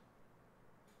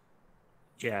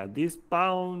 Yeah, this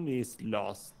pawn is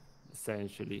lost,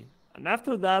 essentially. And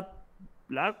after that,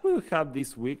 black will have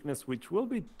this weakness, which will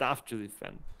be tough to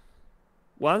defend.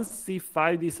 Once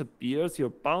c5 disappears, your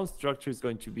pawn structure is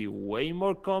going to be way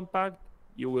more compact.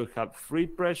 You will have free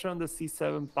pressure on the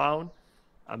c7 pawn,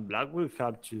 and black will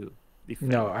have to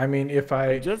defend. No, I mean, if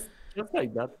I... Just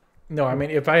like that. No, I mean,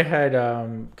 if I had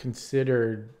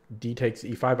considered d takes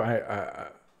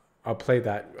e5, I'll play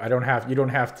that. You don't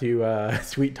have to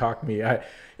sweet talk me.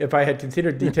 If I had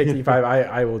considered d takes e5,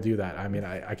 I will do that. I mean,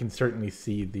 I can certainly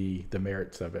see the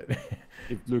merits of it.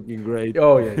 It's looking great.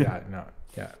 Oh yeah, no,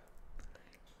 yeah.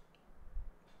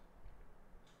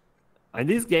 And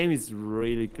this game is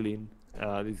really clean.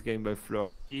 This game by Floor.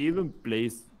 He even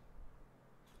plays.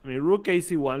 I mean, Rook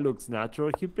AC1 looks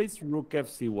natural. He plays Rook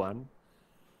FC1.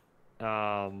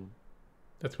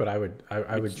 That's what I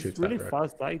would choose. Really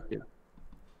fast-sighted.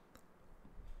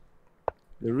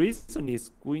 The reason is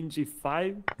Queen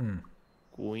G5,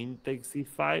 Queen takes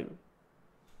E5.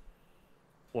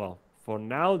 Well, for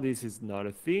now, this is not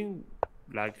a thing.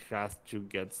 Black has to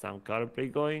get some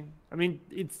counterplay going. I mean,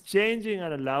 it's changing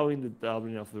and allowing the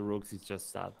doubling of the rooks is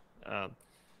just sad.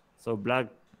 So black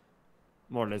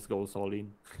more or less goes all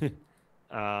in.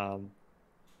 And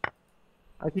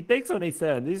he takes on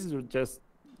A7. This is just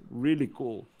really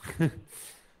cool.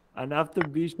 And after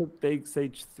bishop takes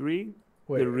H3,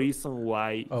 the reason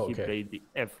why he played the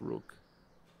F rook.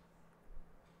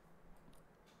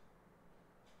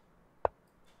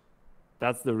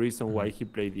 That's the reason why he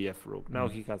played the F rook. Now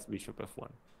he has bishop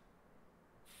F1.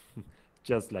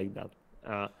 Just like that.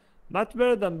 Much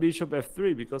better than bishop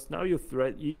F3, because now you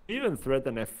even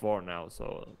threaten F4 now.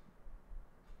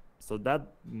 So that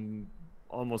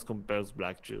almost compels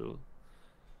black to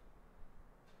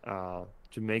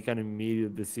make an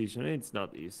immediate decision. It's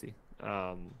not easy.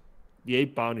 The A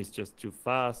pawn is just too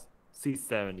fast.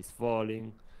 C7 is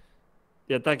falling.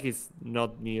 The attack is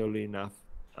not nearly enough.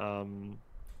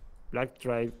 Black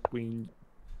tried queen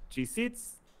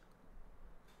G6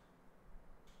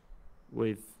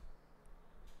 with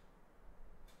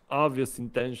obvious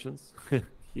intentions.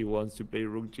 He wants to play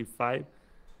rook G5.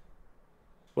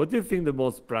 What do you think the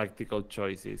most practical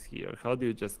choice is here? How do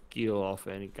you just kill off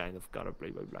any kind of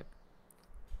counterplay by black?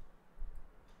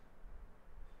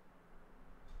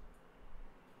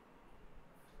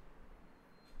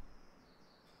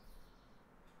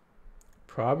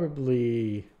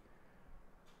 Probably,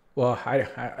 well, I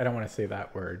don't want to say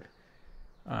that word.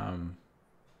 I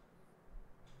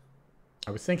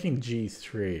was thinking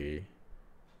G3.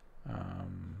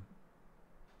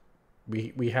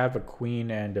 We have a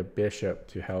queen and a bishop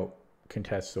to help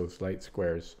contest those light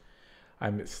squares.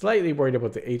 I'm slightly worried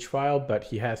about the H file, but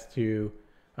he has to.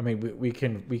 I mean, we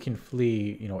can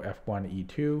flee, you know, F1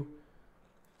 E2.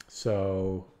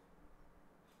 So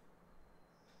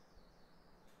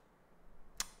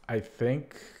I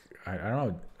think I don't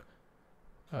know.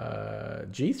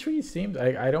 G3 seems.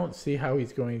 I don't see how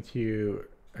he's going to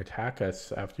attack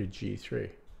us after G3.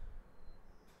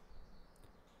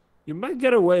 You might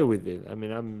get away with it. I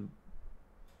mean,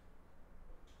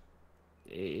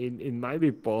 it might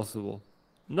be possible.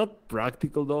 Not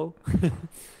practical though.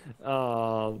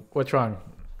 What's wrong?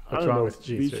 What's wrong with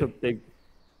G3? Bishop take.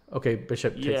 Okay,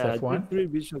 bishop takes F1.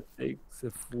 G3, bishop takes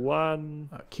F1.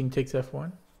 King takes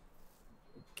F1.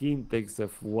 King takes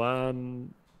F1.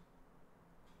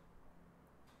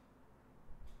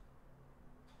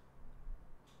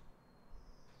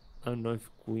 I don't know if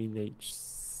queen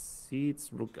H6,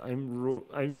 rook. I'm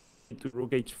to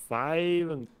rook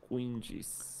H5 and queen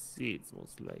G6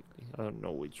 most likely. I don't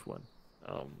know which one.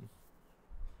 I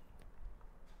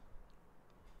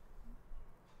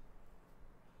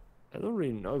don't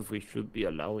really know if we should be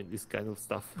allowing this kind of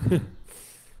stuff. I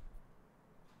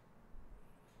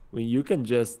mean, you can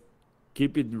just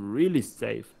keep it really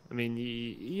safe. I mean,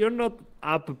 you're not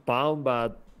up a pawn,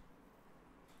 but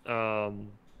it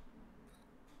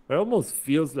almost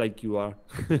feels like you are.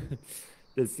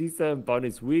 The C7 pawn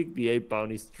is weak, the A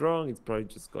pawn is strong, it's probably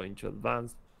just going to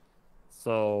advance.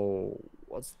 So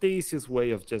what's the easiest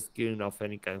way of just killing off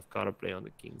any kind of counterplay on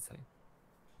the king side?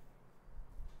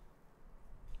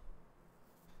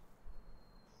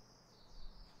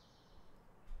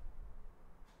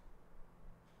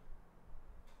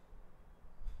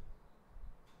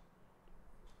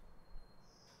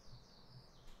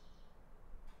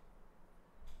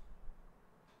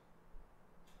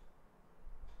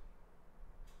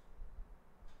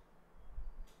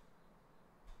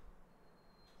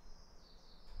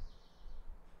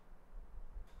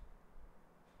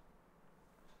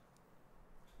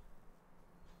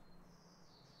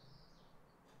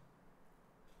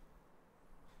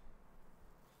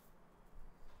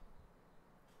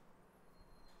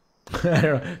 I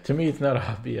don't know. To me, it's not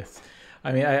obvious.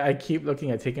 I mean, I keep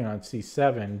looking at taking on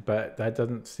c7, but that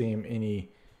doesn't seem any.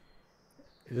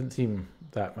 It doesn't seem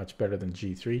that much better than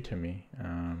g3 to me.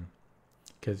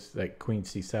 Because like queen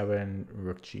c7,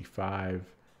 rook g5.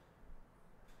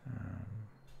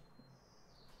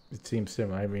 It seems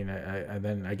similar. I mean,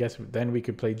 I guess then we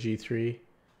could play g3.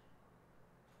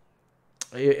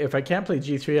 If I can't play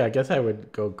g3, I guess I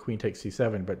would go queen takes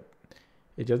c7, but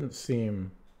it doesn't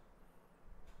seem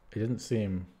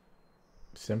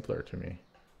simpler to me.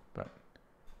 But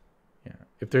yeah,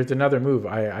 if there's another move,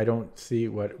 I don't see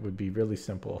what would be really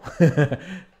simple. I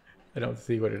don't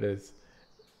see what it is.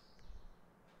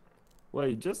 Well,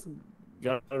 you just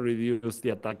gotta reduce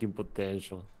the attacking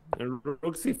potential. And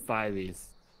rook c5 is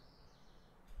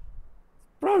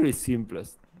probably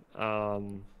simplest. I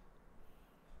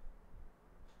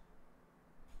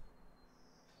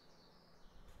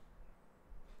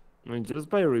mean, just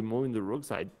by removing the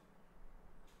rooks, I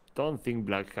don't think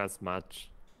black has much.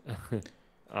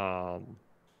 Probably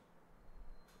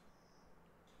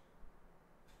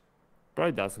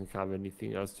doesn't have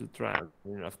anything else to try. I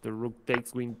mean, after rook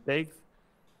takes, queen takes,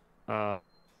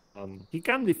 he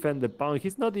can defend the pawn.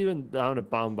 He's not even down a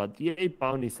pawn, but the a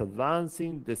pawn is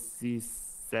advancing. The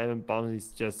c7 pawn is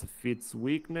just fits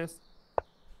weakness.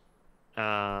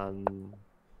 And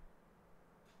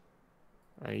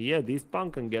yeah, this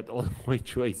pawn can get all the way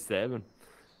to a7.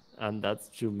 And that's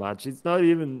too much. It's not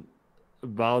even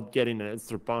about getting an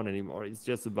extra pawn anymore. It's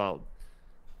just about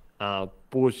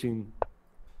pushing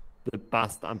the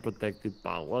past unprotected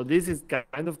pawn. Well, this is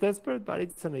kind of desperate, but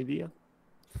it's an idea.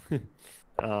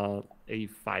 A5,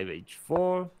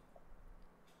 h4.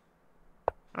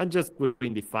 And just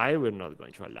queen d5. We're not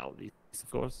going to allow this, of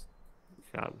course. We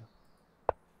have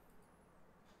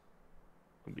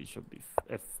bishop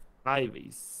f5,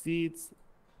 a6,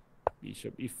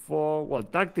 bishop e4. Well,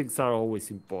 tactics are always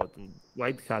important.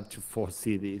 White had to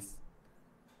foresee this.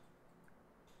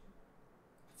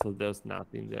 So there's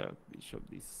nothing there. Bishop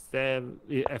d7,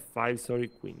 f5, sorry,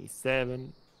 queen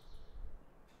e7,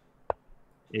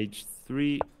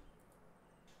 h3.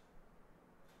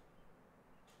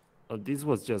 Oh, this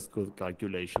was just good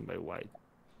calculation by white.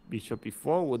 Bishop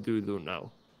e4, what do we do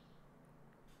now?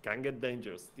 Can get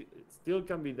dangerous. It still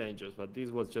can be dangerous, but this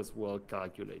was just well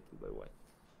calculated by white.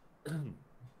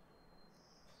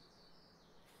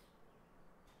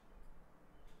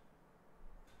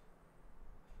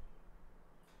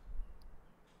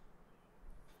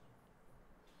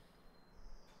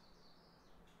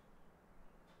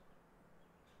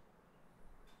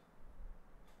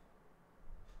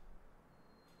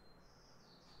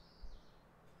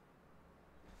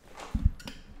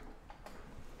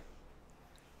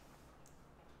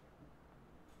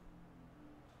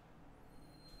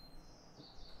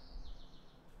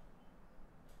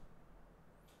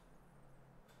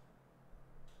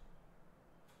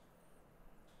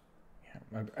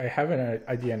 I have an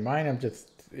idea in mind.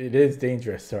 It is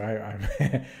dangerous. So I'm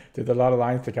there's a lot of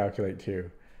lines to calculate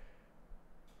too.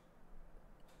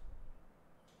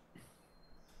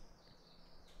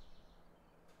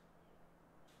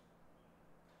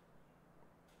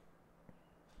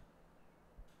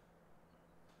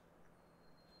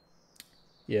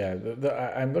 Yeah,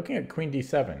 I'm looking at queen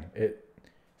d7.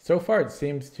 So far it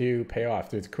seems to pay off.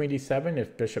 There's queen d7.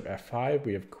 If bishop f5,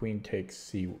 we have queen takes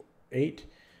c8.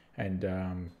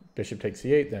 And bishop takes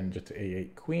c8, then just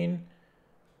a8 queen,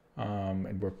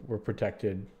 and we're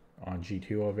protected on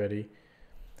g2 already.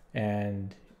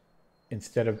 And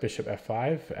instead of bishop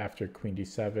f5, after queen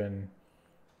d7,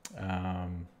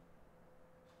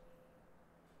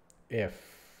 if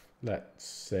let's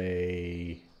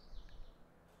say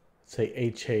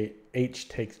h8 h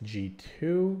takes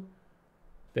g2,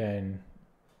 then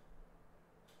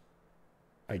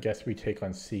I guess we take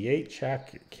on c8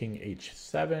 check, king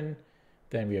h7,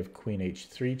 then we have queen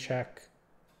h3 check,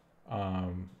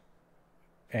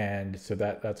 and so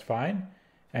that's fine.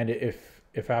 And if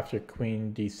after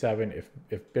queen d7,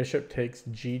 if bishop takes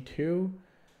g2,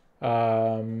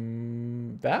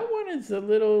 that one is a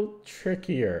little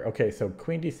trickier. Okay, so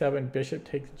queen d7, bishop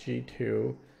takes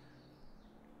g2.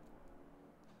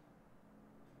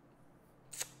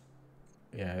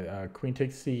 Yeah, queen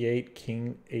takes c8,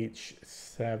 king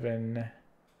h7.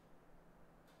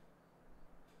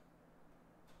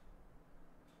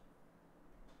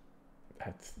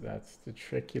 That's the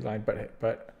tricky line,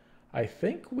 but I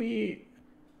think we're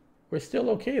still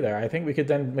okay there. I think we could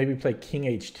then maybe play king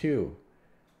h2.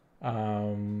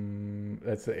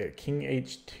 That's king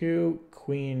h2,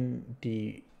 queen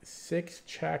d6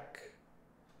 check.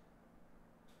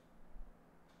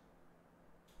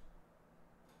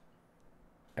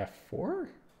 f4.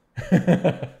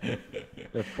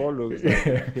 The 4 looks like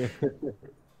it.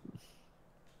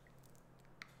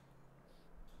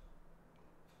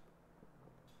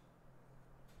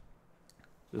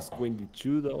 There's queen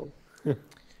d2 though.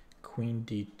 Queen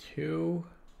d2.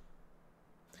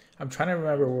 I'm trying to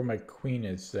remember where my queen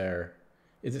is there.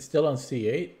 Is it still on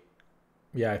c8?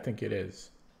 Yeah, I think it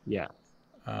is. Yeah.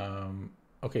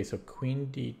 Okay, so queen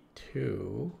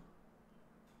d2.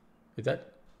 Is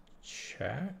that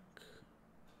check?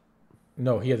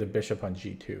 No, he has a bishop on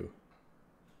g2.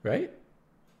 Right?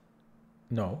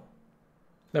 No.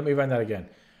 Let me run that again.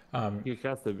 He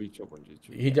has the bishop on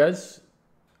g2. He does?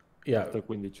 Yeah. After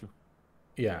queen d2.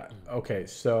 Yeah. Okay,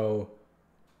 so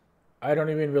I don't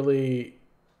even really...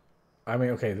 I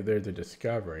mean, okay, there's a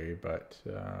discovery, but...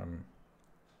 Okay,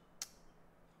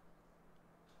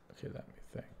 let me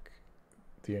think.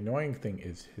 The annoying thing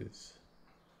is his...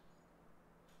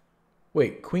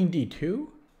 Wait, queen d2?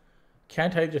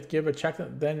 Can't I just give a check?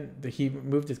 Then he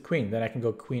moved his queen. Then I can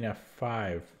go queen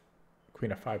f5.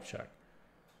 Queen f5 check.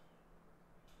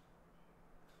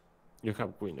 You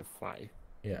have queen f5.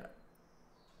 Yeah.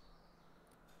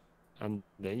 And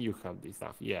then you have this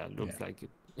stuff. Yeah, looks like it.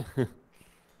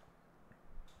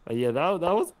 But yeah, that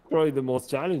was probably the most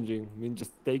challenging. I mean,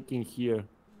 just taking here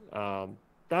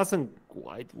doesn't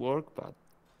quite work, but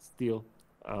still.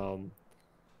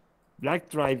 Black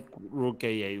tried rook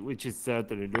a8, which is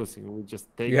certainly losing. We just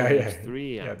take on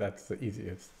h3. Yeah, that's the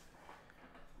easiest.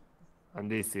 And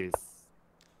this is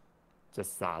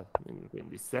just sad. I mean, queen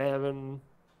d7.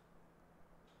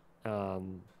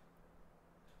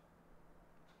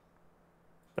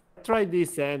 Try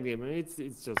this endgame, and it's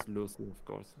just losing, of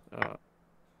course.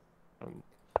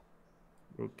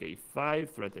 Rook a5,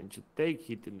 threaten to take,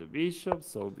 hitting the bishop,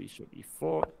 so bishop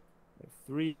e4,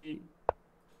 f3,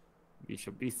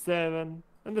 bishop b7,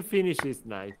 and the finish is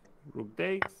nice. Rook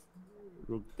takes,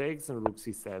 and rook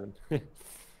c7.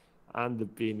 And the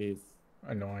pin is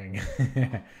annoying.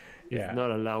 It's not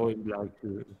allowing black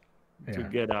to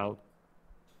get out.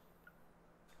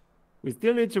 We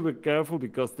still need to be careful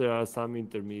because there are some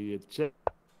intermediate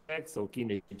checks. So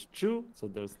king h2, so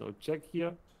there's no check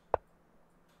here.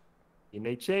 In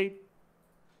h8,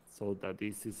 so that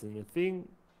this isn't a thing.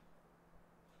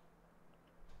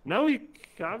 Now we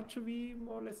have to be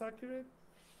more or less accurate.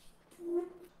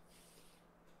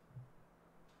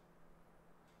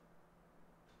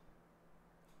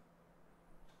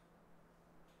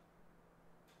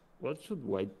 What should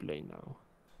white play now?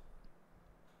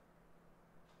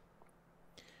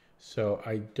 So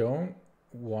I don't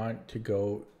want to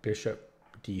go bishop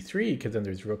d3 because then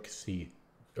there's rook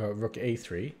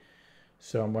a3.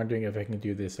 So I'm wondering if I can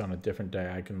do this on a different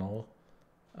diagonal.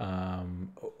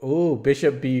 Oh,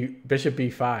 bishop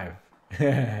b5.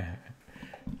 That's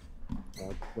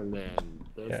the land.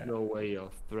 There's no way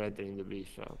of threatening the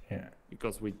bishop. Yeah.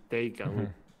 Because we take and we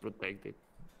protect it.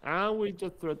 And we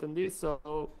just threaten this,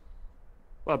 so...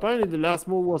 Well, apparently the last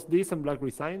move was this and black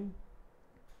resigned.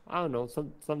 I don't know,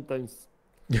 sometimes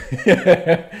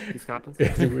this happens.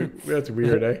 That's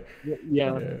weird, eh?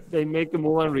 Yeah, they make a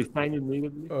move and resign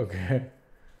immediately. Okay.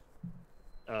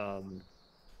 But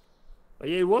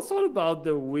yeah, it was all about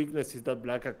the weaknesses that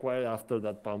black acquired after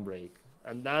that pawn break.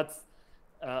 And that's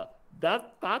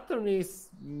that pattern is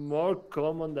more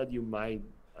common than you might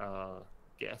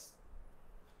guess.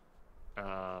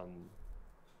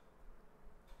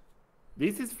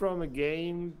 This is from a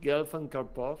game, Gelf and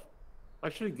Karpov.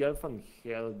 Actually, Gelfand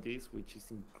held this, which is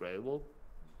incredible.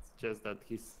 It's just that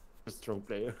he's a strong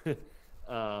player.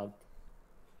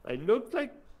 It looks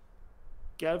like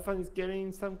Gelfand is getting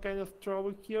in some kind of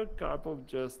trouble here. Karpov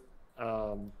just...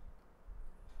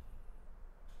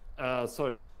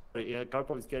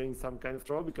 Karpov is getting some kind of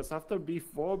trouble because after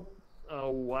b4,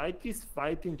 white is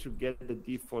fighting to get the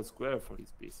d4 square for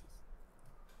his pieces.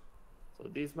 So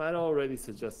this might already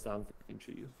suggest something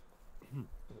to you.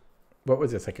 What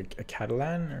was this, like a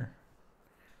Catalan or?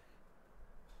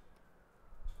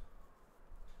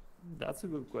 That's a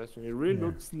good question. It really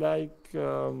looks like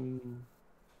Catalan.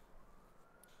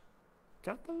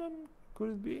 Could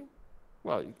it be?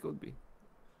 Well, it could be.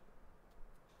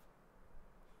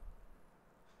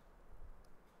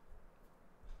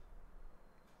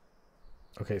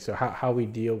 Okay, so how we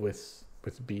deal with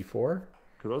b4?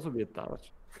 Could also be a Taraj.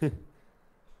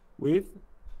 With?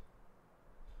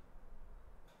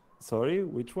 Sorry,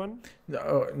 which one?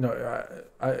 No.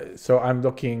 So I'm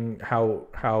looking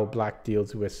how black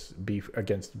deals with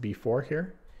against b4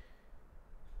 here.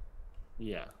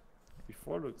 Yeah,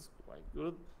 b4 looks quite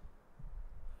good.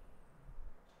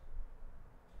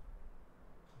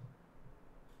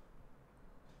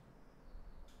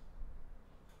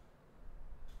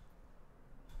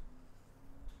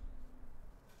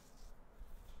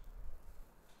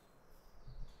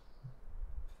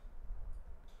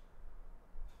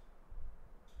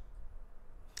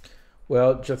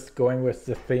 Well, just going with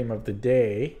the theme of the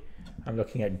day, I'm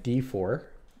looking at d4.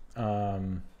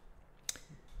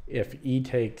 If e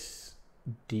takes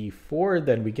d4,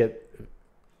 then we get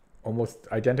almost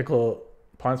identical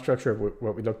pawn structure of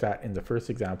what we looked at in the first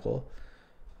example.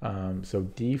 So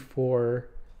d4,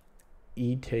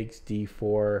 e takes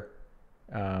d4.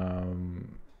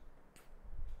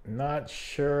 Not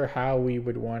sure how we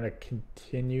would want to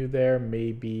continue there.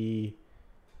 Maybe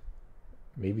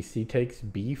c takes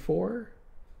b4.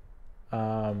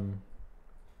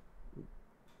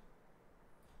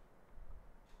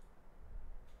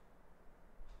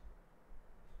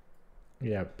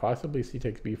 Yeah, possibly c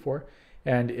takes b4.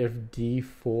 And if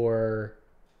d4,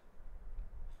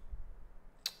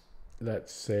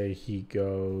 let's say he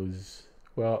goes,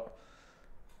 well,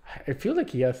 I feel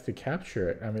like he has to capture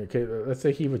it. I mean, okay, let's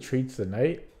say he retreats the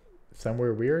knight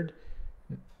somewhere weird,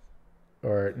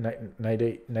 or knight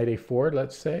a4,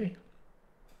 let's say.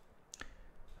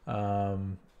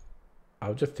 I'll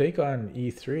just take on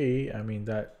e3. I mean,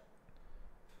 that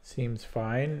seems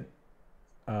fine.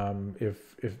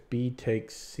 If b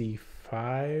takes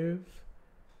c5,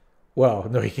 well,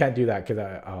 no, he can't do that because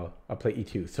I'll play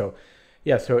e2. So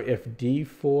yeah, so if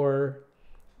d4,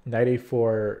 knight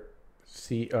a4,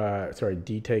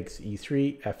 d takes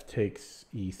e3, f takes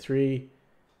e3,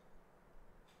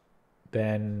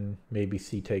 then maybe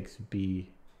c takes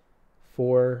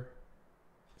b4.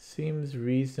 Seems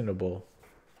reasonable.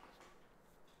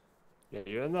 Yeah,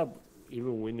 you end up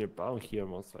even winning pawn here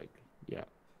most likely. Yeah.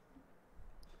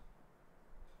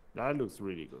 That looks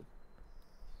really good.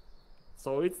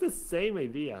 So it's the same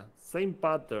idea, same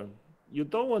pattern. You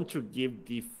don't want to give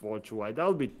d4 to white. That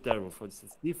would be terrible. For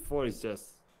instance, d4 is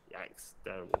just, yikes,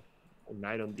 terrible.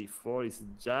 Knight on d4 is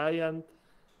giant.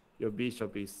 Your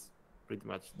bishop is pretty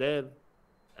much dead.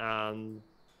 And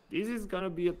this is going to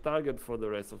be a target for the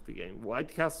rest of the game.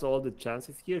 White has all the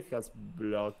chances here. He has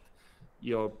blocked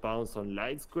your pawns on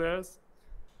light squares,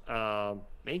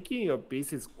 making your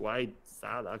pieces quite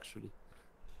sad, actually.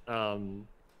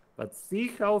 But see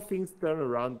how things turn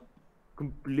around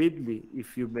completely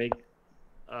if you make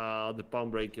the pawn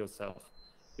break yourself.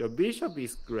 Your bishop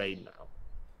is great now,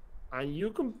 and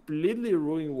you completely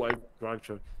ruin white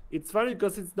structure. It's funny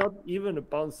because it's not even a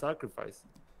pawn sacrifice.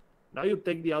 Now you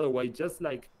take the other way, just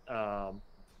as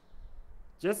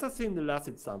in the last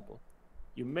example.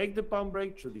 You make the pawn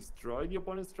break to destroy the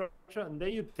opponent's structure, and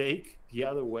then you take the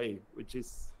other way, which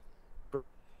is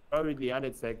probably the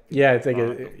unexpected. Yeah, it's like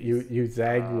you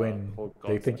zag when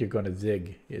they think you're going to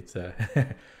zig. It's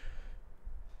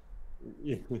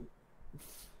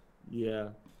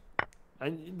yeah,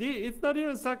 and it's not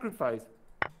even a sacrifice.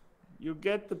 You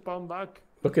get the pawn back.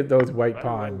 Look at those white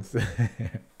pawns.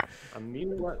 I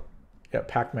mean, what? Yeah,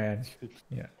 Pac-Man.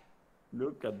 Yeah.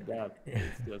 Look at that.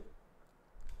 It's just...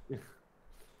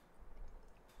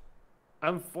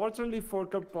 Unfortunately for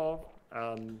Karpov,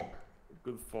 and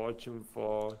good fortune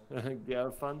for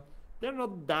Gelfand, there are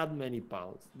not that many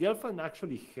pawns. Gelfand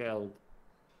actually held.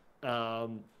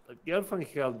 Gelfand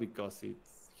held because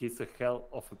he's a hell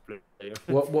of a player.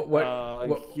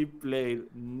 What he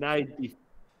played 90.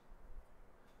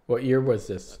 What year was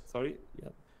this? Sorry?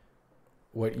 Yeah.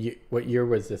 What year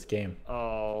was this game?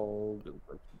 Oh,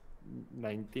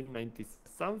 1990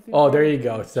 something. Oh, there you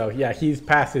go. So yeah, he's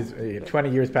past his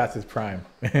 20 years past his prime.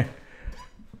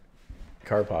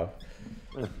 Karpov.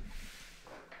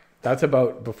 That's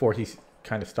about before he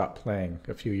kind of stopped playing.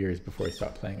 A few years before he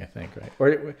stopped playing, I think, right?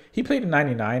 Or he played in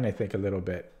 '99, I think, a little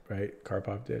bit, right?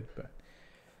 Karpov did, but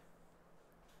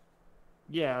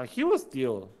yeah, he was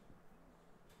still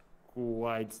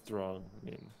quite strong. I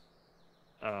mean,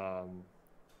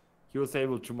 he was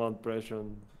able to mount pressure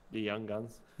on the young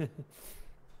guns.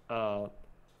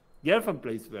 Gelfand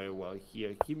plays very well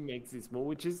here. He makes this move,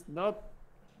 which is not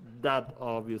that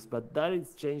obvious, but that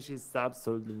exchange is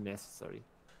absolutely necessary.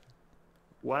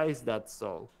 Why is that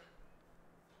so?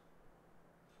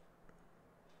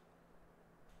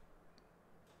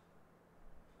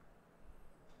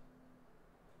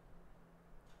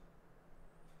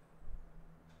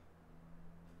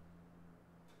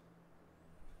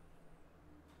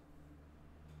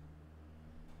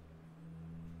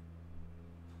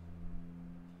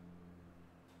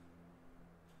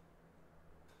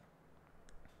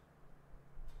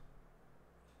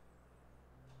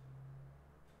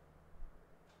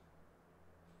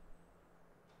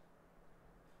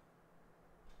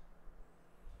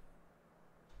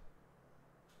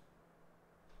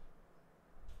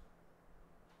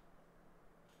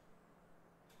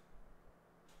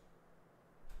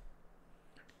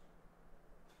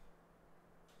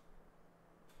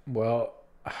 well,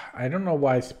 I don't know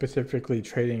why specifically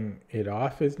trading it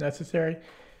off is necessary,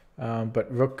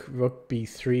 but rook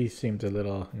b3 seems a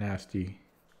little nasty.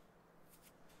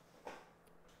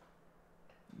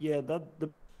 Yeah,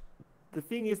 the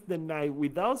thing is the knight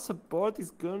without support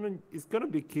is gonna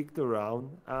be kicked around,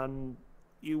 and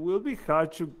it will be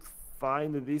hard to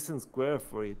find a decent square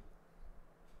for it,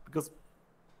 because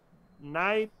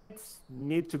knights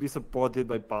need to be supported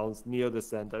by pawns near the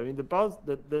center. I mean,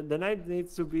 the knight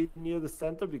needs to be near the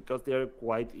center because they are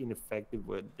quite ineffective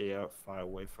when they are far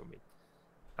away from it.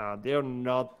 They are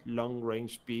not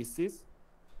long-range pieces,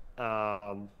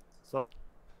 so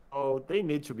they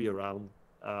need to be around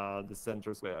the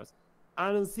center squares.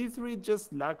 And on c3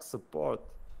 just lacks support.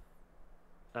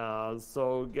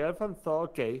 So Gerfan thought,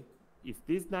 okay, if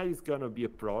this knight is gonna be a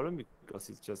problem because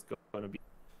it's just gonna be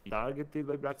targeted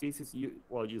by black pieces,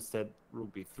 you said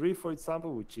rook b3, for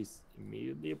example, which is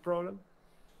immediately a problem.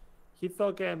 He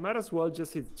thought, okay, I might as well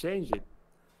just change it.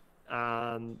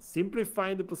 And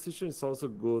simplifying the position is also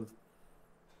good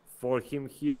for him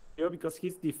here because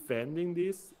he's defending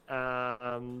this. There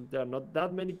are not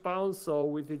that many pawns, so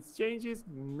with its changes,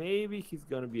 maybe he's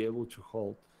going to be able to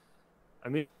hold. I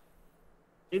mean,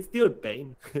 it's still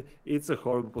pain. It's a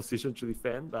horrible position to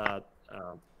defend, but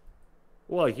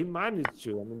well, he managed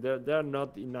to. I mean, there are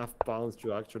not enough pawns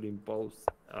to actually impose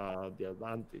the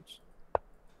advantage.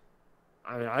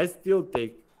 I mean, I still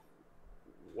take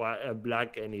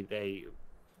black any day.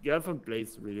 Gelfand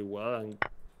plays really well and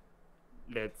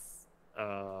lets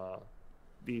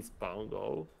this pawn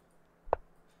go.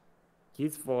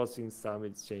 He's forcing some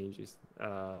exchanges.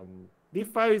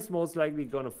 d5 is most likely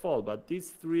going to fall, but these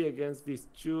 3 against these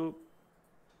 2,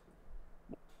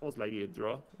 most likely a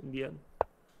draw in the end.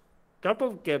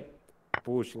 Karpov kept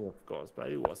pushing, of course,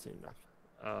 but it wasn't enough.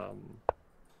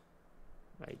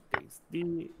 Knight takes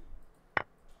d.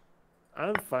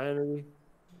 And finally,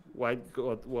 white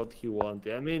got what he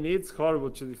wanted. I mean, it's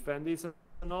horrible to defend this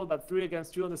and all, but 3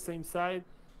 against 2 on the same side.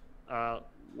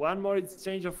 One more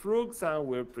exchange of rooks, and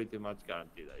we're pretty much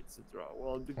guaranteed that it's a draw.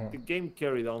 Well, the game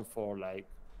carried on for like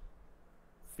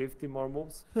 50 more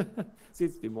moves,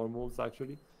 60 more moves,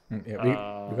 actually.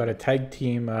 Yeah, we got a tag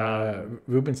team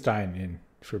Rubinstein in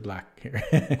for black here.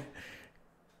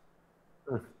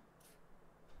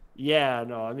 Yeah,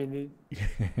 no, I mean,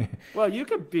 well, you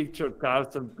can picture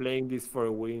Carlson playing this for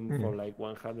a win for like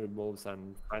 100 moves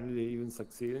and finally even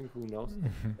succeeding. Who knows?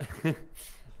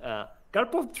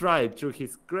 Karpov tried, to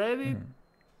his credit.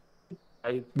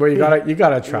 Well, you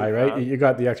gotta try, right? You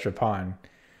got the extra pawn.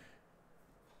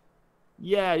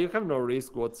 Yeah, you have no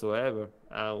risk whatsoever.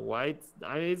 White,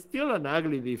 I mean, it's still an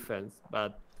ugly defense,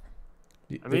 but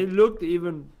I mean, it looked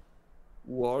even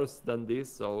worse than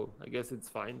this, so I guess it's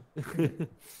fine.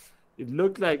 It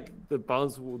looked like the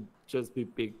pawns would just be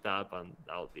picked up and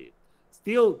that would be it.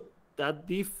 Still, that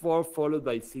d4 followed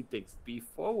by c takes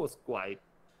b4 was quite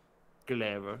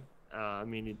clever. I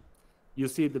mean, you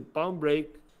see the pawn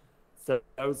break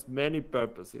serves many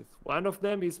purposes. One of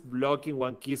them is blocking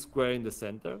one key square in the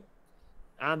center,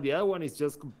 and the other one is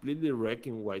just completely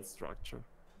wrecking white structure.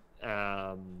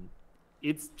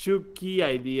 It's 2 key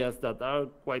ideas that are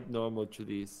quite normal to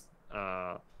this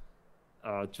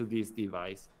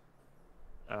device.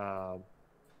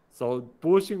 So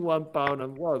pushing one pawn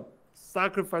and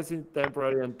sacrificing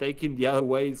temporarily and taking the other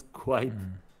way is quite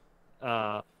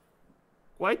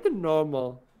quite a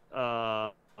normal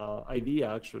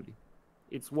idea, actually.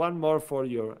 It's one more for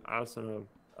your arsenal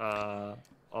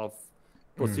of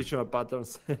positional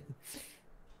patterns.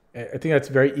 I think that's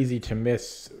very easy to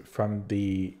miss from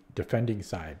the defending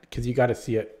side because you got to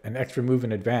see an extra move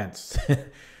in advance.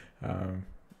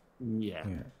 Yeah,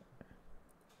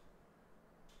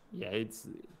 it's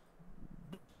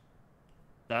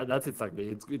that's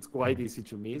exactly. It's quite easy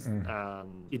to miss.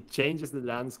 It changes the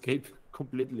landscape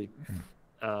completely.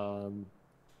 Well,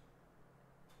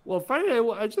 finally,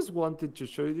 I just wanted to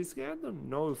show you this game. I don't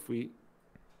know if we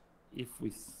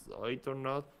saw it or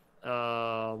not.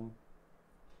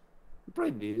 We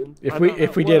probably didn't.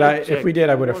 If we did,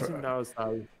 I would have.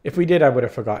 If we did, I would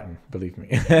have forgotten. Believe me.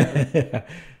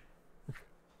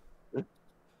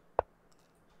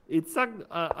 It's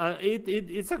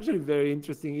actually very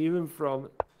interesting, even from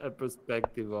a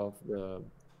perspective of the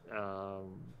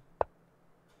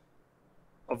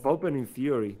of opening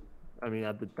theory. I mean,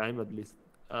 at the time at least.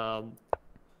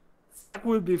 Zach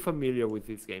will be familiar with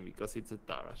this game because it's a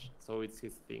Tarrasch, so it's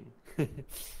his thing.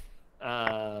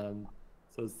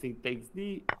 So C takes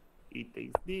D, E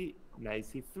takes D, knight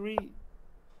C3,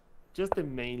 just a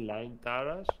mainline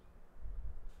Tarrasch,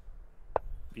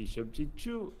 bishop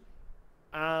G2,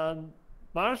 and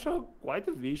Marshall, quite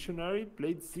a visionary,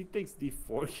 played C takes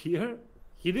D4 here.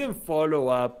 he didn't follow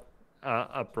up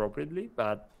appropriately,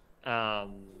 but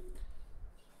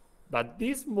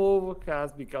this move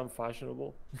has become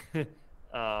fashionable,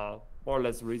 more or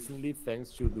less recently,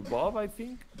 thanks to Dubov, I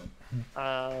think.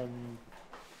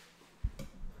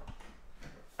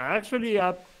 Actually,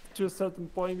 up to a certain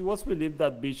point, it was believed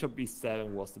that bishop e7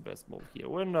 was the best move here.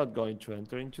 We're not going to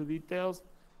enter into details,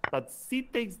 but c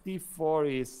takes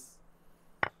d4 is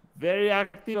very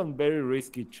active and very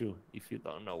risky too, if you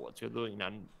don't know what you're doing.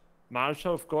 And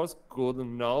Marshall, of course,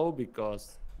 couldn't know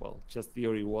because, well, chess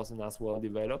theory wasn't as well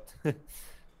developed.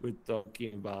 We're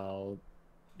talking about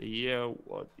the year,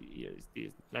 what year is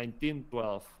this?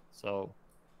 1912. So,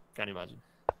 can imagine.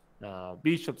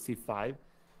 Bishop c5.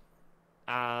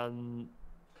 And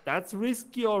that's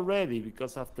risky already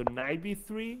because after knight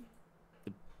b3,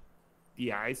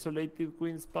 the isolated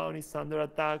queen's pawn is under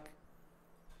attack.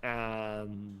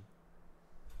 And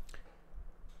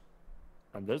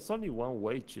there's only one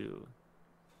way to.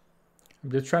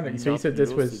 I'm just trying to. So you said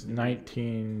this was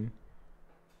 1912,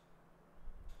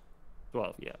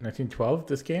 yeah. 1912.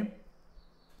 This game.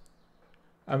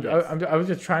 Yes. I was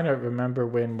just trying to remember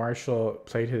when Marshall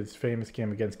played his famous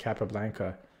game against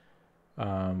Capablanca.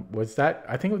 Was that?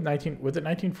 I think it was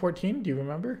 1914? Do you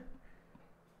remember?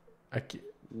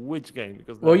 Which game?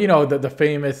 Because well, you know the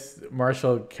famous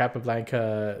Marshall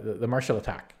Capablanca, the Marshall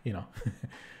attack. You know.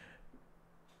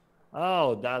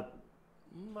 Oh, that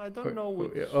I don't know.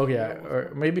 Which oh yeah,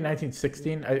 or maybe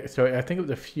 1916. So I think it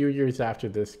was a few years after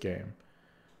this game.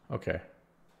 Okay.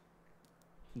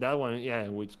 That one, yeah,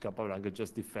 in which Capablanca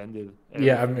just defended. Everything.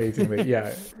 Yeah, amazingly.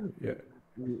 Yeah.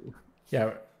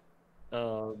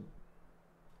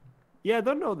 Yeah, I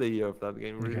don't know the year of that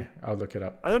game really. Okay, I'll look it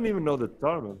up. I don't even know the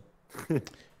tournament.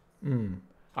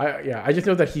 I just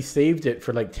know that he saved it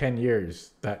for like 10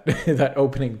 years, that that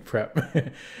opening prep.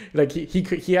 Like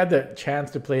he had the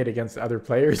chance to play it against other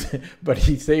players, but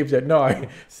he saved it. No,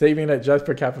 saving it just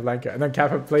for Capablanca. And then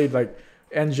Capa played like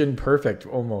engine perfect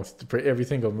almost for every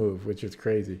single move, which is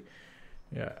crazy.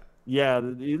 Yeah. Yeah,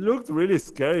 it looked really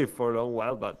scary for a long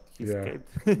while, but he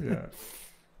escaped. Yeah.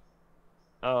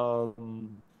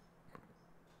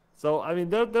 So, I mean,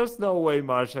 there's no way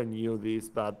Marshall knew this,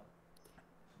 but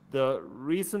the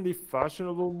recently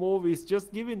fashionable move is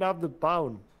just giving up the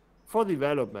pawn for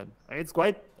development. And it's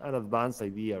quite an advanced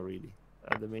idea, really.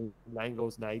 The main line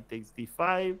goes knight takes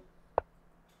d5,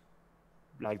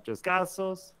 black just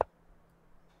castles.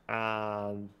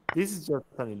 And this is just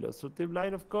an illustrative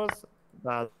line, of course,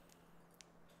 but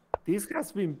this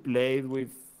has been played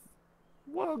with,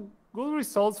 well, good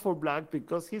results for black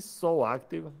because he's so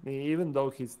active. I mean, even though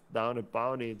he's down a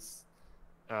pawn, it's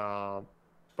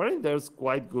apparently there's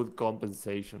quite good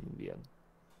compensation in the end.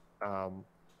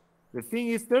 The thing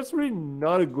is, there's really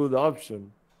not a good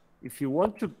option. If you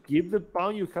want to keep the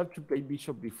pawn, you have to play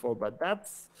bishop b4, but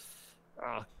that's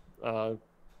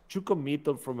too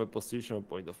committal from a positional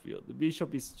point of view. The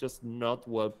bishop is just not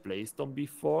well placed on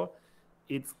b4.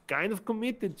 It's kind of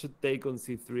committed to take on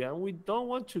c3, and we don't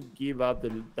want to give up the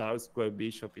dark square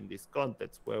bishop in this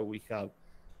context where we have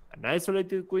an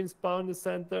isolated queen's pawn in the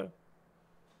center,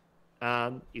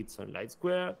 and it's on light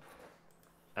square,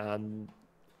 and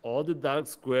all the dark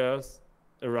squares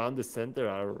around the center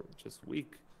are just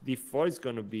weak. d4 is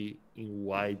going to be in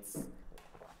white's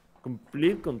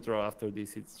complete control after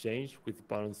this exchange with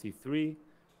pawn on c3.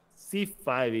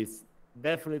 c5 is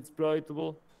definitely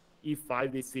exploitable.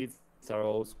 e5, d6 are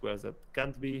all squares that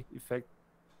can't be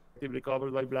effectively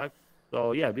covered by black.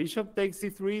 So yeah, bishop takes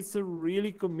c3 is a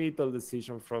really committal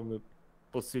decision from a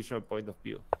positional point of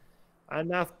view.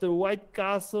 And after white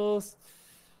castles,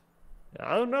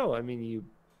 I don't know. I mean, you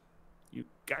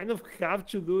kind of have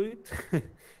to do it.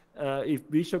 If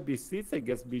bishop b6, I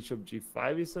guess bishop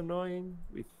g5 is annoying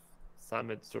with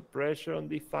some extra pressure on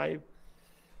d5.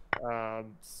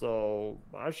 So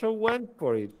Marshall went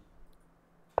for it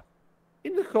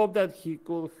in the hope that he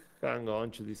could hang on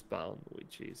to this pawn,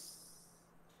 which is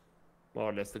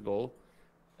more or less the goal.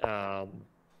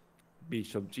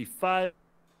 Bishop g5,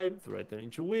 threatening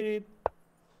to win it.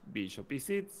 Bishop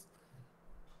e6,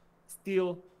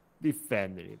 still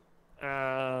defending it.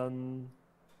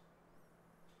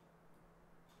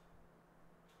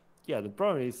 Yeah, the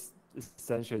problem is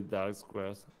essentially dark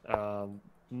squares.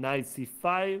 Knight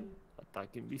c5,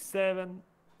 attacking b7,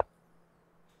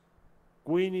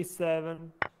 queen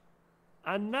e7,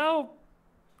 and now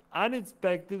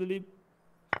unexpectedly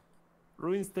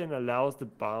Rubinstein allows the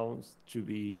pawns to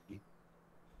be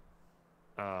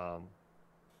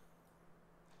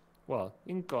well,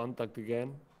 in contact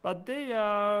again, but they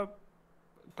are a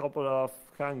couple of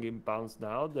hanging pawns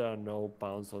now. There are no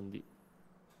pawns on the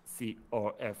C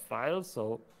or F file,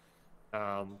 so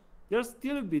they're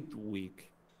still a bit weak.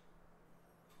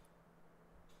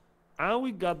 And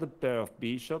we got the pair of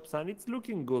bishops, and it's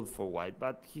looking good for white,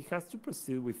 but he has to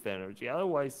proceed with energy.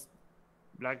 Otherwise,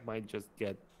 black might just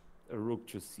get a rook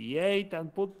to c8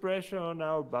 and put pressure on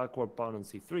our backward pawn on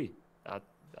c3.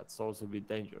 That's also a bit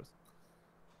dangerous.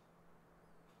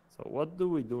 So what do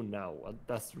we do now? What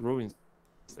does Rubinstein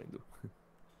do?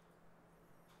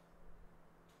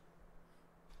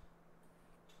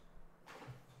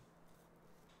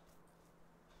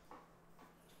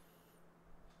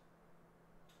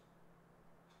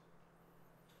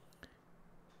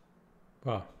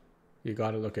 Well, you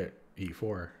got to look at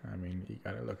e4. I mean, you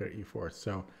got to look at e4.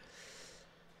 So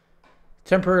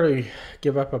temporarily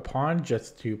give up a pawn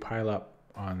just to pile up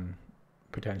on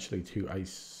potentially two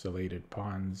isolated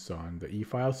pawns on the e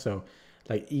file. So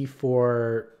like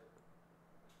e4,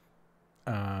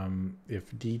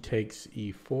 if d takes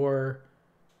e4,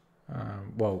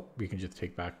 well, we can just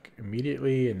take back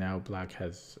immediately, and now black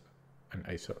has an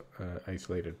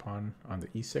isolated pawn on the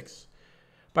e6.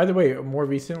 By the way, more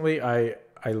recently, I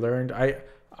learned I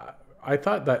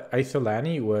thought that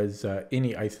isolani was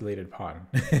any isolated pawn,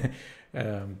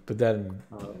 but then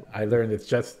I learned it's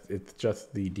just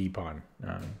the d pawn.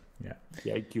 Yeah. The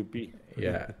IQP.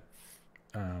 Yeah.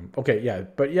 Okay. Yeah.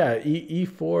 But yeah,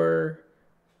 e4,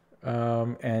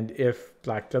 and if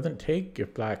black doesn't take,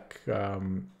 if black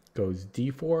goes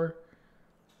d4,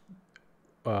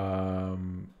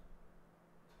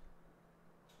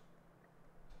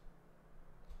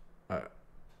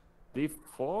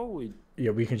 d4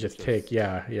 we can just take.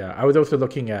 Yeah. I was also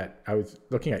looking at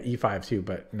e5 too,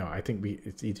 but no, I think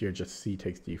it's easier just c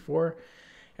takes d4,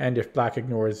 and if black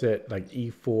ignores it, like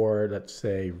e4, let's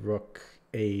say rook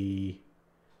a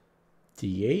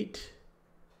d8,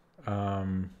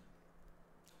 oh,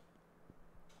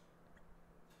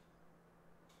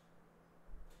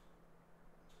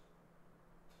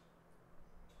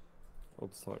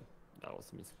 sorry, that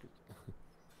was a misclick.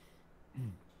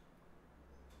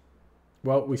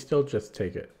 well, we still just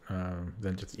take it.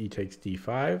 Then just e takes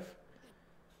d5.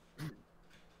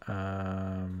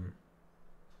 And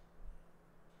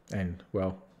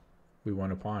well, we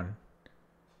won a pawn.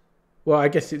 Well, I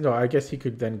guess he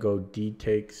could then go d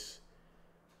takes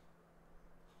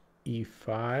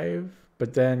e5,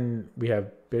 but then we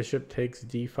have bishop takes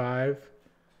d5,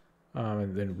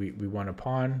 and then we won a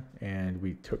pawn, and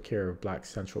we took care of black's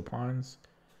central pawns.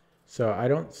 So I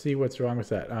don't see what's wrong with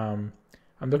that. I'm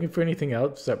looking for anything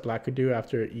else that black could do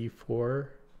after e4,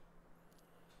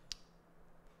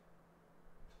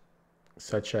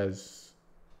 such as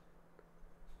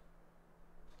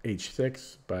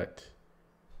h6, but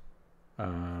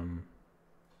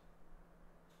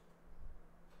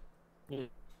you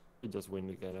just win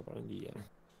again apparently. Yeah.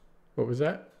 What was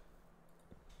that?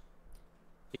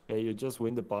 Yeah, you just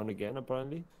win the pawn again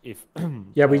apparently. If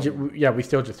yeah, we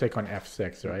still just take on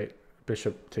f6, right?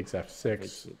 Bishop takes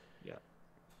f6.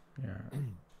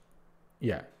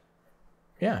 Yeah.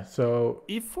 So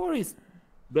e4 is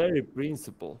very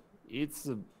principled. It's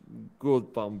a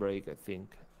good pawn break, I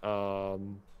think.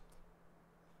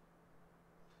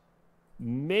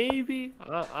 Maybe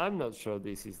I'm not sure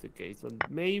this is the case,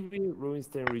 but maybe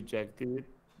Rubinstein rejected it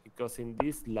because in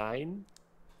this line,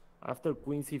 after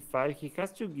queen c5, he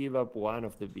has to give up one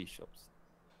of the bishops.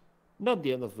 Not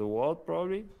the end of the world,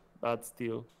 probably, but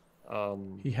still.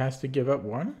 He has to give up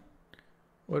one?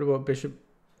 What about bishop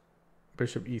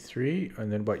e3?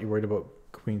 And then what, you worried about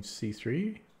queen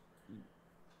c3?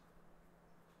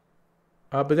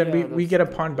 But then we get a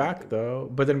pawn back,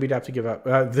 though. But then we'd have to give up.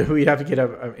 We'd have to get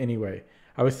up anyway.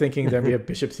 I was thinking then we have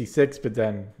bishop c6, but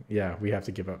then, yeah, we have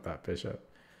to give up that bishop.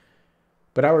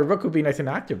 But our rook would be nice and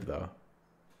active, though.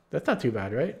 That's not too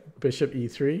bad, right? Bishop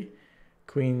e3,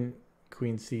 queen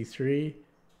c3,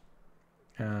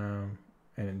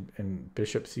 and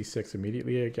bishop c6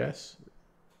 immediately, I guess.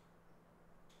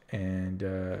 And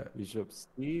bishop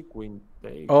c, queen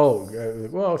takes. Oh,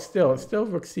 well, still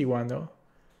rook c1 though.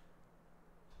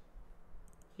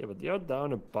 Yeah, but you're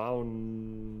down a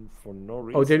pawn for no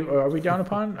reason. Oh, are we down a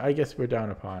pawn? I guess we're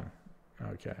down a pawn.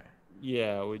 Okay.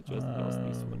 Yeah, we just lost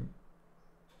this one.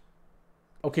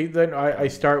 Okay, then I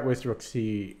start with rook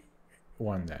c1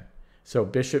 then. So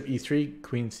bishop e3,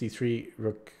 queen c3,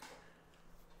 rook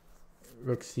c1.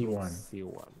 Rook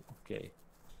c1, okay.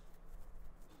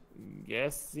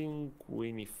 Guessing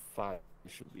queen e5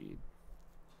 should be.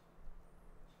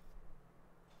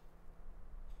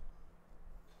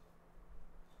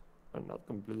 I'm not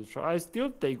completely sure. I still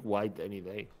take white any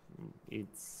day.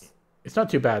 It's not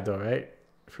too bad though, right?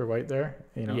 For white there,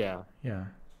 you know. Yeah. Yeah.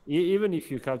 Even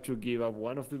if you have to give up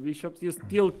one of the bishops, you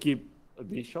still keep a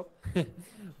bishop,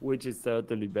 which is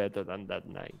certainly better than that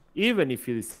knight. Even if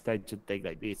you decide to take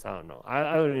like this, I don't know.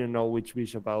 I don't even know which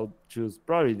bishop I'll choose.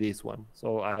 Probably this one.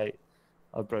 So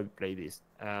I'll probably play this.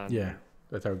 Yeah,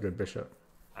 that's our good bishop.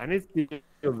 And it's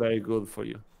still very good for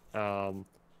you.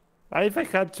 If I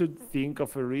had to think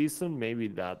of a reason, maybe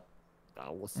that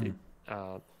was it.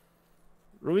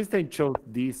 Rubinstein chose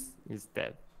this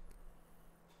instead.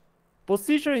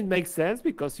 Positioning makes sense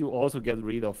because you also get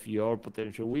rid of your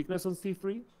potential weakness on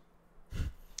c3.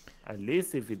 At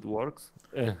least if it works.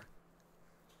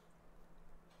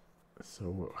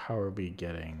 So how are we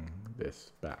getting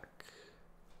this back?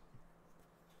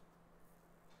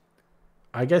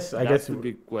 I guess That's a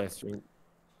big question.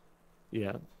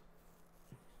 Yeah.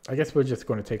 I guess we're just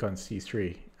going to take on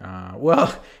c3.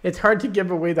 Well, it's hard to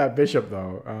give away that bishop,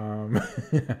 though.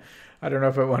 I don't know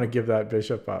if I want to give that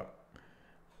bishop up.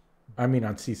 I mean,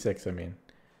 on c6, I mean.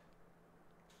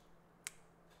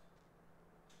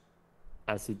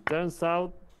 As it turns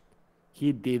out,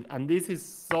 he did. And this is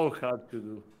so hard to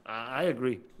do. I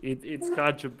agree. It's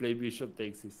hard to play bishop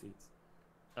takes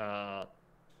c6.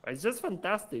 It's just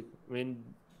fantastic. I mean,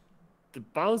 the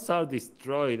pawns are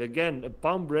destroyed. Again, a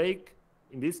pawn break,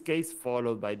 in this case,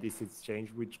 followed by this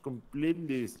exchange, which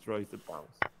completely destroys the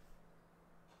pawns.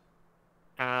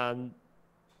 And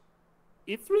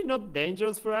it's really not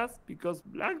dangerous for us because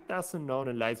black doesn't own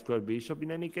a light square bishop in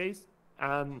any case.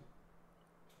 And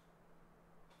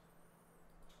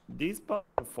these pawns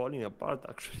are falling apart,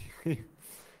 actually.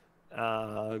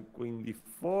 Queen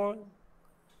d4.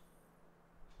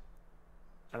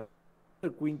 The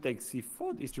queen takes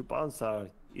c4. These two pawns are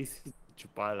easy to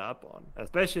pile up on,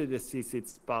 especially the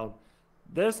c6 pawn.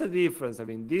 There's a difference. I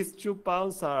mean, these two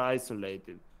pawns are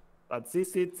isolated, but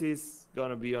c6 is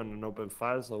going to be on an open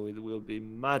file, so it will be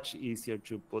much easier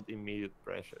to put immediate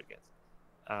pressure against.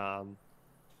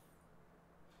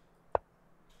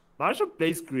 Marshall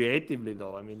plays creatively,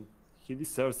 though. I mean, he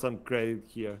deserves some credit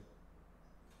here.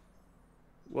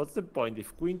 What's the point?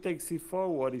 If queen takes c4,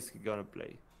 what is he going to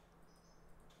play?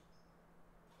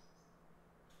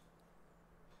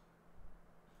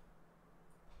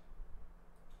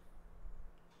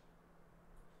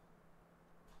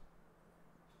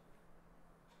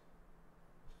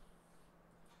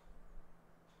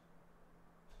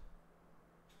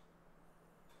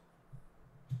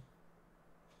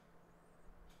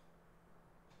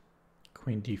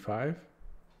 Queen d5.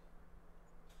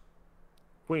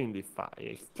 Queen d5.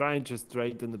 He's trying to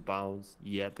straighten the bounds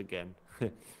yet again.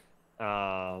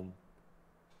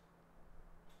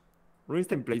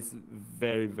 Rubinstein plays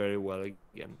very, very well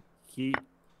again. He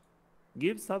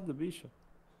gives up the bishop,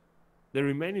 the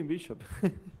remaining bishop.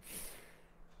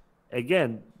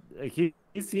 Again,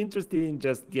 he's interested in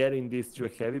just getting this to a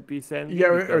heavy piece end. Yeah,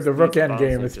 or the rook end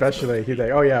game especially. He's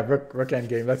like, oh yeah, rook end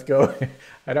game. Let's go.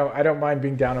 I don't mind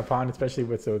being down a pawn, especially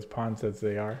with those pawns as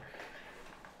they are.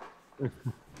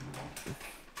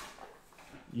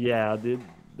 Yeah,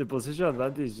 the position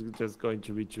advantage is just going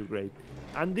to be too great,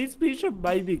 and this bishop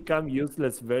might become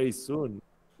useless very soon.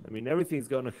 I mean, everything's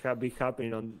gonna be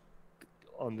happening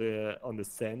in the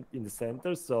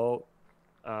center. So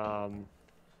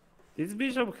this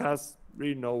bishop has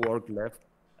really no work left,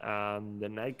 and the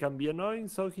knight can be annoying.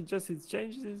 So he just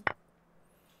exchanges it,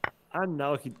 and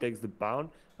now he takes the pawn,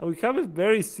 and we have a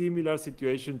very similar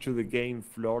situation to the game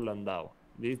Floor Landau.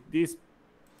 This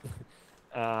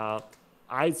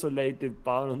isolated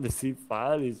pawn on the c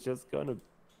file is just gonna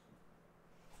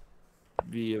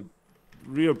be a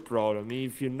real problem.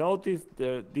 If you notice,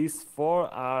 these four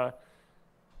are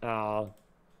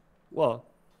well,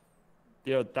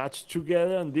 they're attached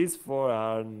together, and these four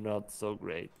are not so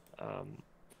great.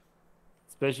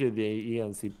 Especially the E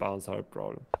and C pawns are a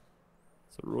problem.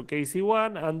 So rook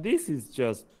AC1, and this is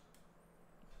just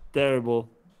terrible.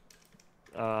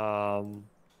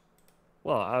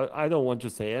 Well, I don't want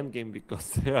to say endgame because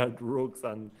there are rooks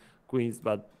and queens,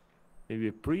 but maybe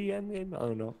a pre-endgame? I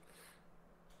don't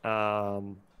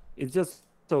know. It's just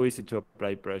so easy to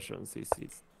apply pressure on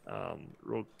c6.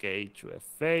 Rook a to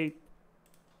f8.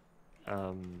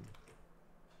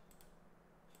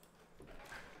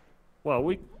 Well,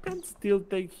 we can still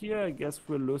take here. I guess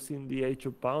we're losing the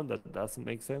h2 pawn. That doesn't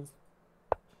make sense.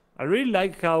 I really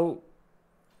like how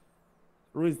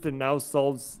Rubinstein now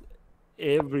solves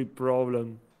every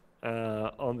problem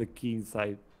on the king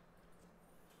side.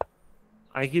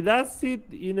 And he does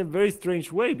it in a very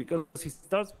strange way because he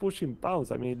starts pushing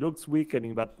pawns. I mean, it looks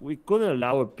weakening, but we couldn't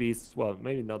allow a piece. Well,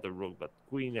 maybe not a rook, but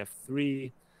queen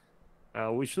f3.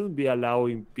 We shouldn't be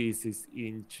allowing pieces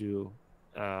into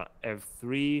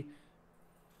f3.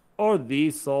 Or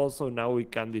this also. Now we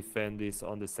can defend this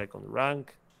on the second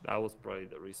rank. That was probably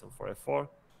the reason for f4.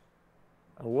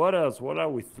 And what else? What are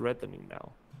we threatening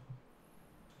now?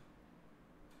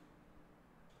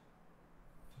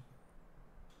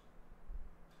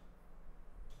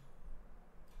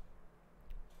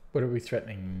 What are we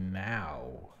threatening now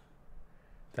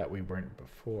that we weren't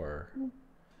before?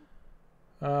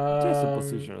 Just a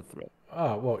positional threat.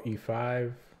 Oh, well,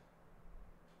 e5.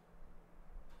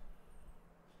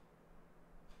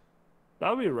 That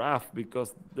would be rough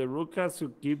because the rook has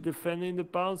to keep defending the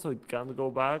pawn so it can't go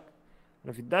back.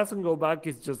 And if it doesn't go back,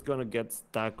 it's just going to get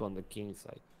stuck on the king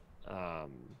side. I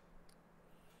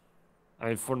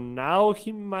mean, for now,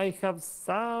 he might have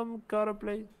some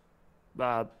counterplay,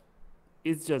 but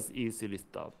it's just easily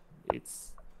stopped.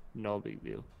 It's no big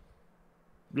deal.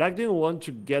 Black didn't want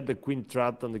to get the queen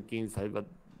trapped on the king side, but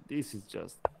this is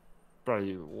just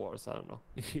probably worse. I don't know.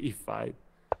 e5.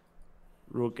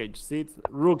 Rook h6.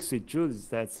 Rook c2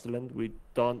 is excellent. We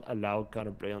don't allow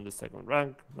counterplay on the second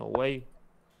rank. No way.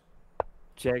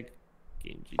 Check.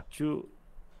 King g2.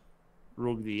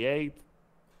 Rook d8.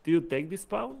 Do you take this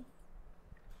pawn?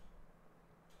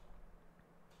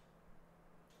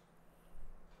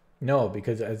 No,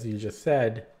 because as you just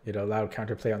said, it allowed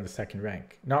counterplay on the second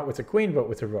rank. Not with a queen, but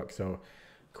with a rook. So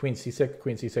queen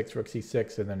c6, rook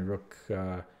c6, and then rook...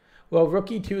 well, rook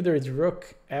e2, there's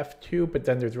rook f2, but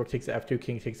then there's rook takes f2,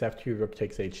 king takes f2, rook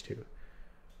takes h2.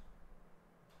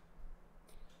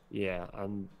 Yeah,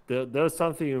 and there's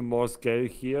something even more scary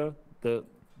here. The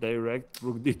direct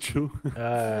rook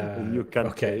d2. You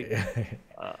can take.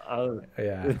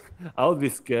 Yeah. I'll be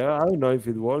scared. I don't know if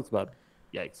it works, but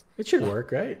yikes. It should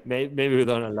work, right? Maybe we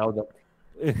don't allow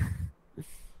that.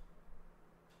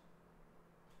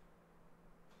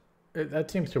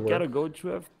 That seems to work. Gotta go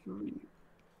to f3.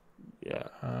 Yeah.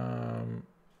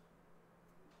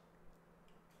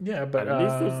 Yeah, but at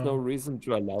least there's no reason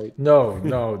to allow it. No,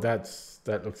 that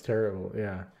looks terrible.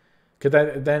 Yeah,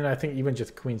 because then I think even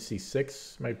just queen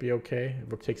c6 might be okay.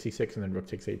 Rook takes c6 and then rook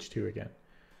takes h2 again.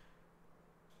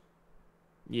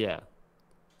 Yeah.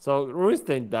 So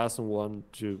Rubinstein doesn't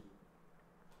want to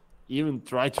even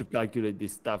try to calculate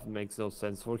this stuff. It makes no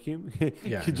sense for him.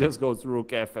 Yeah, He just goes rook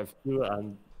f2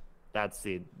 and that's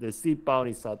it. The c pawn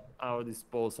is at our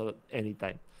disposal at any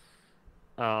time.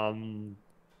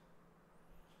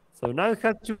 So now it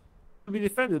has to be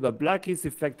defended, but black is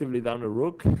effectively down a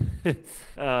rook.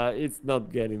 It's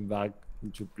not getting back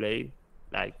into play,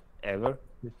 like ever.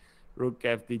 Rook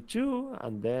fd2,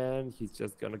 and then he's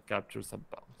just gonna capture some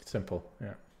pawn. Simple,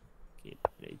 yeah. King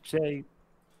h8.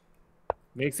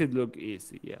 Makes it look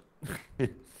easy, yeah.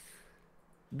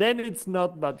 Then it's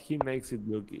not, but he makes it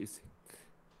look easy.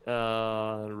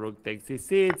 Rook takes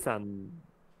c6, and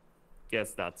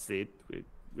guess that's it.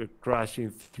 We're crashing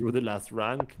through the last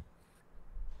rank.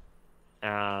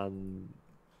 And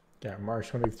yeah,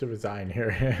 Marshall needs to resign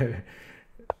here.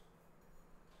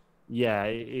 yeah,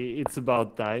 it's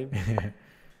about time.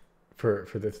 for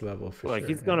this level, for well, sure.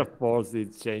 He's gonna force the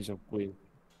exchange of queen.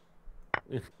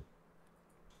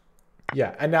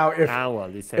 Yeah, and now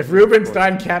if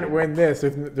Rubinstein can't win this,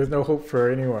 there's no hope for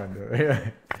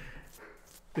anyone.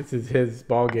 This is his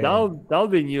ball game. That'll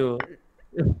be new.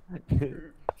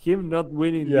 Him not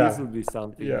winning this would be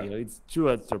something. Yeah. You know, it's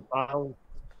 2 extra pounds.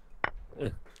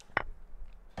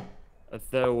 A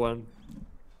third one.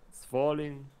 It's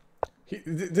falling.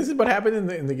 This is what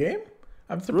happened in the game.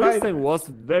 I'm surprised. Rubinstein was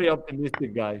a very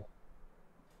optimistic guy.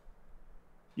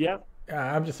 Yeah.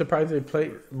 I'm just surprised they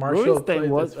played Marshall. Rubinstein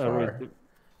was this far.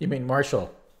 You mean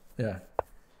Marshall? Yeah.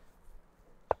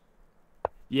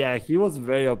 Yeah, he was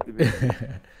very optimistic.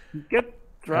 He kept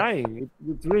trying.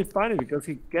 It's really funny because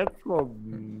he kept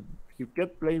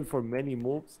playing for many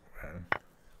moves.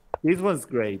 This one's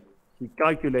great. He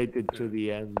calculated to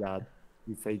the end that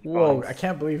his h5. Whoa! I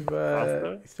can't believe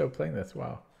he's still playing this.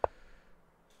 Wow.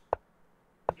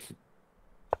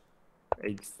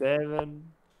 h7,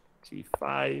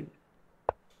 g5,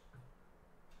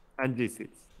 and g6.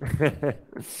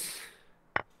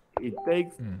 It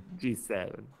takes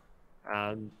g7,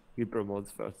 and he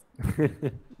promotes first.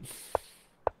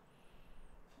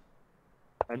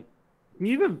 And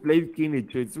he even played king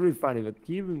e2. It's really funny, but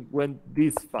he even went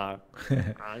this far.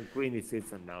 And queen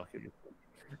e6, and now he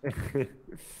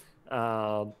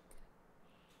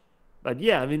but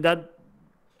yeah, I mean, that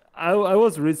I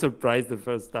was really surprised the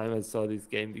first time I saw this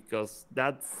game because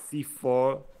that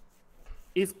c4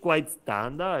 is quite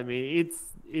standard. I mean,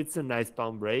 it's a nice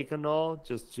pawn break and all,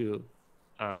 just to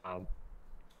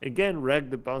again wreck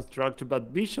the pawn structure.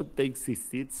 But bishop takes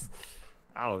c6.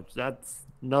 Ouch, that's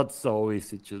not so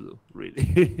easy to do,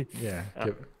 really. Yeah,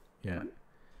 yeah.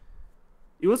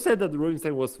 It was said that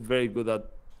Rubinstein was very good at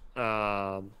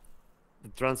the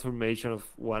transformation of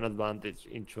one advantage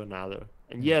into another.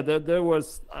 And yeah, there were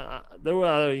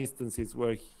other instances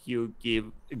where he would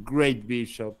give a great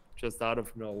bishop just out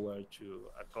of nowhere to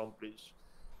accomplish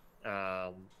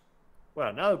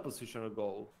another positional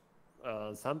goal.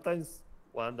 Sometimes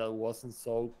one that wasn't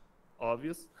so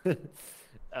obvious.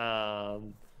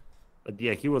 But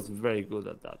yeah, he was very good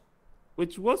at that,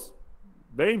 which was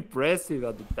very impressive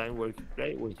at the time when he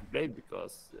played,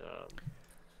 because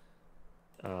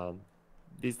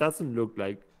this doesn't look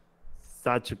like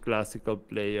such a classical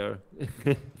player.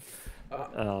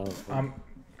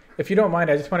 If you don't mind,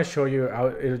 I just want to show you.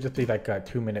 It'll just be like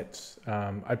 2 minutes.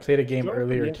 I played a game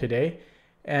earlier today,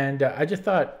 and I just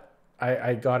thought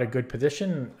I got a good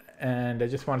position, and I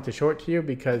just wanted to show it to you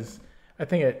because I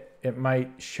think it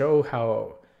might show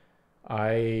how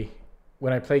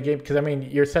when I play games, because I mean,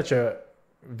 you're such a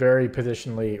very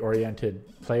positionally oriented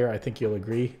player. I think you'll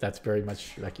agree. That's very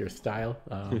much like your style.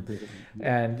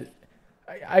 And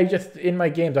I just, in my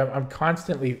games, I'm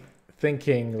constantly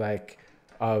thinking like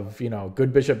of,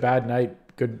 good bishop, bad knight,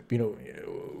 good,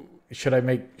 should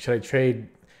I trade?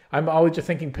 I'm always just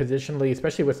thinking positionally,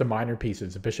 especially with the minor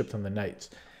pieces, the bishops and the knights.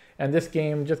 And this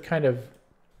game just kind of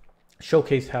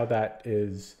showcased how that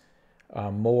is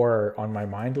more on my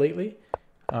mind lately.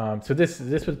 So this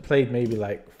was played maybe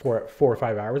like 4 or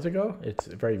 5 hours ago. It's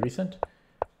very recent.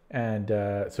 And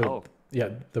yeah,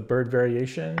 the bird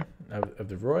variation of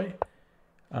the Roy.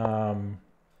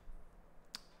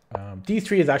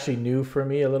 D3 is actually new for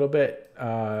me a little bit.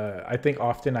 I think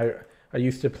often I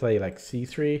used to play like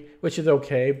C3, which is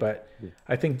okay, but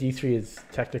I think D3 is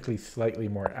technically slightly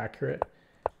more accurate.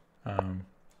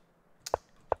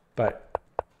 But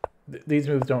these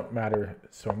moves don't matter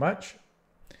so much.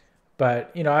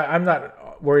 But, I'm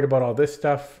not worried about all this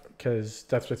stuff because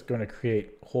that's what's going to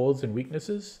create holes and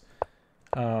weaknesses.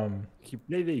 He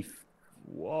played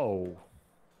whoa.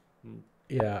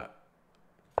 Yeah.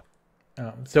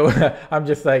 So I'm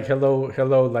just like,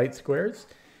 hello, light squares.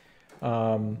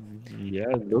 Yeah,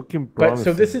 looking promising. But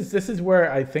so this is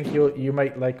where I think you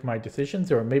might like my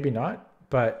decisions, or maybe not.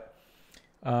 But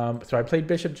so I played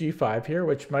bishop g5 here,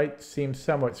 which might seem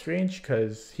somewhat strange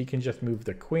because he can just move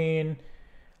the queen.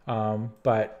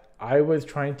 But I was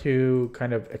trying to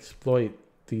kind of exploit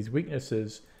these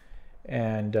weaknesses,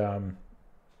 and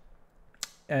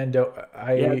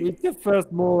it's the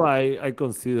first move I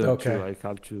consider. Okay. I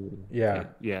have to. Yeah.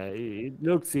 Yeah, it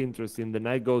looks interesting. The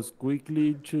knight goes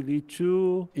quickly to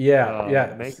d2.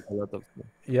 Yeah. Makes a lot of sense.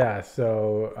 Yeah.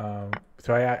 So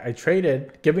I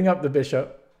traded, giving up the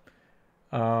bishop.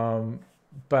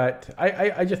 But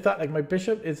I just thought like my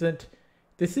bishop isn't.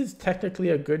 This is technically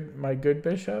my good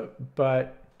bishop,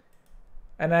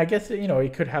 and I guess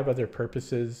it could have other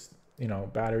purposes,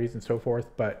 batteries and so forth.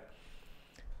 But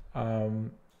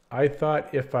I thought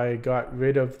if I got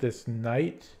rid of this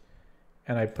knight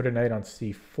and I put a knight on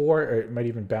c4, or it might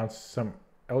even bounce some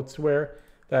elsewhere,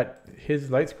 that his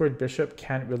light squared bishop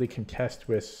can't really contest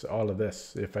with all of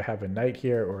this. If I have a knight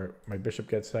here or my bishop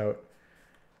gets out,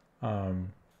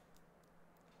 and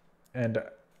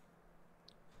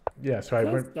yeah, so I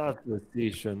went that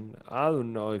decision. I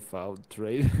don't know if I'll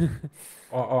trade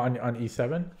on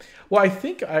e7. Well, I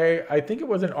think it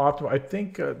wasn't optimal. I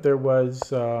think there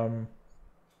was.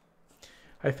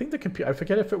 I think the computer. I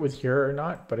forget if it was here or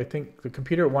not, but I think the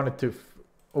computer wanted to.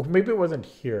 Or maybe it wasn't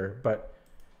here, but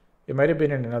it might have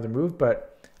been in another move.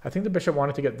 But I think the bishop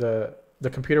wanted to get the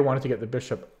computer wanted to get the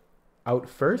bishop out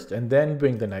first, and then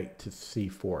bring the knight to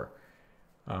c4.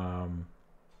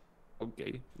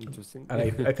 Okay, interesting.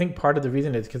 And I think part of the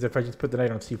reason is because if I just put the knight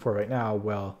on c4 right now,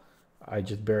 well, I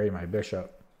just bury my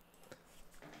bishop.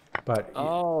 But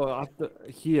after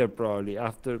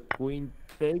queen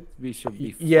takes, bishop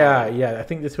b5. Yeah. I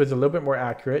think this was a little bit more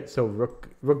accurate. So rook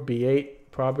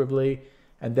b8 probably,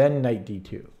 and then knight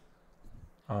d2.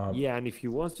 Yeah, and if he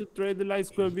wants to trade the light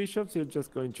square bishops, you're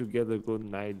just going to get a good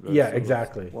knight. Yeah,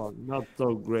 exactly. Well, not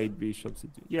so great bishops.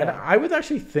 Yeah. And I was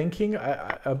actually thinking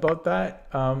about that,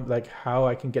 like how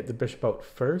I can get the bishop out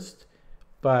first,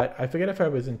 but I forget if I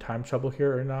was in time trouble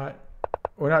here or not.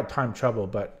 Or not time trouble,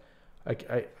 but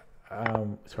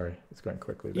sorry, it's going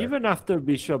quickly there. Even after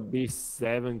bishop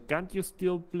b7, can't you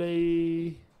still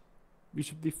play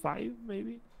bishop d5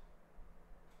 maybe?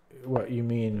 What you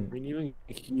mean? I mean, even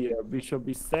here, bishop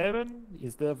b7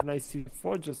 instead of knight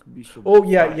c4, just bishop. Oh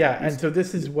b5. yeah. And so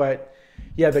this is what.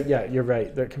 Yeah, you're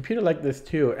right. The computer liked this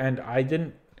too, and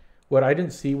what I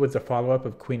didn't see was a follow up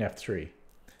of queen f3.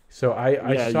 So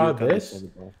I saw this,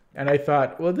 and I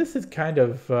thought, well, this is kind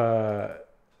of.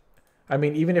 I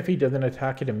mean, even if he doesn't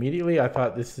attack it immediately, I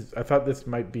thought this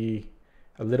might be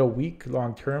a little weak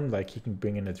long term. Like he can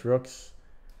bring in his rooks.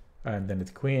 and then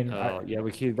it's queen. Yeah,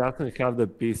 but he doesn't have the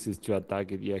pieces to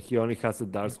attack it. Yeah, he only has a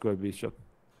dark square bishop.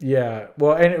 Yeah,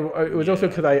 well, and it was also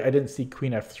because I didn't see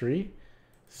queen f3,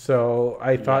 so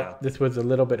I thought this was a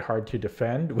little bit hard to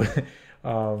defend.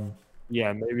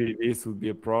 Yeah, maybe this would be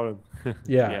a problem.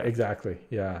 Yeah, exactly.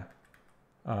 Yeah.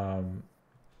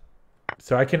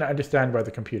 So I can understand why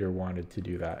the computer wanted to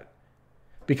do that,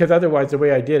 because otherwise, the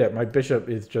way I did it, my bishop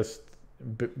is just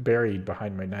buried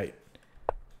behind my knight.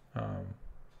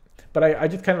 But I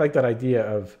just kind of like that idea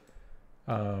of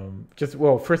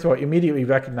well, first of all, immediately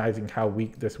recognizing how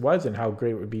weak this was and how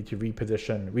great it would be to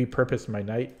repurpose my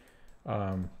knight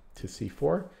to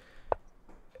c4.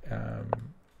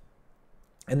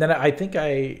 And then I think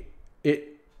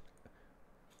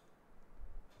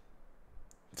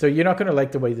so you're not going to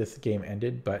like the way this game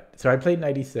ended, but so I played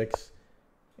knight e6,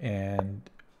 and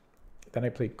then I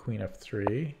played queen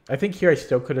f3. I think here I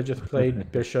still could have just played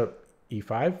bishop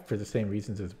e5 for the same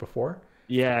reasons as before.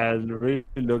 Yeah, it really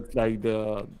looked like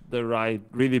the right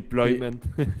redeployment.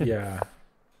 Yeah.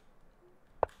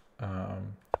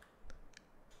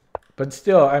 But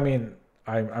still, I mean,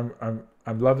 I'm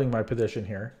loving my position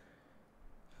here.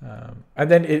 And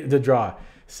then the draw.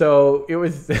 So it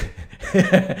was.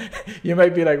 You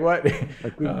might be like, what?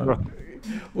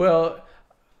 Well,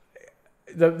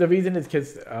 the reason is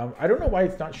because I don't know why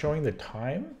it's not showing the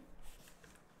time.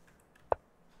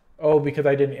 Oh, because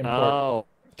I didn't import. Oh.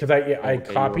 Because I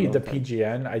copied the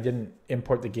PGN. I didn't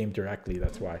import the game directly.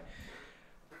 That's why.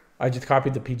 I just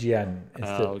copied the PGN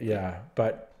instead. Okay. Yeah,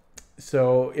 but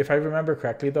so if I remember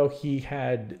correctly, though, he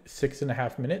had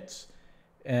 6.5 minutes,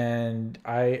 and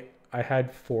I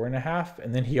had 4.5,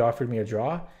 and then he offered me a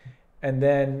draw, and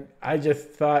then I just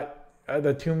thought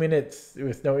the 2 minutes, it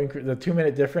was the 2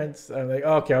 minute difference. I'm like,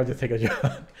 oh, okay, I'll just take a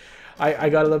draw. I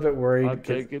got a little bit worried. I'll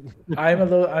take it.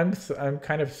 I'm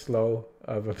kind of slow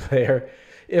of a player.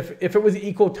 If it was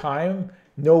equal time,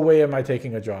 no way am I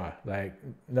taking a draw. Like,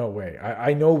 no way.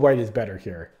 I know white is better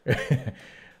here.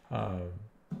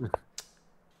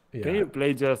 Yeah. Can you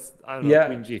play just, I don't know,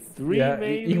 queen g3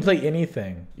 maybe? You can play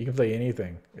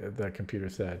anything. The computer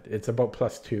said. It's about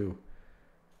 +2.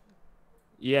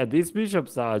 Yeah, these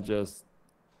bishops are just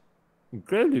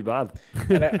incredibly bad.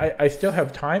 And I still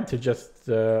have time to just,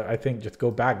 I think, just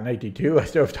go back knight d2. I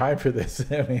still have time for this.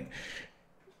 I mean,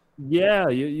 yeah,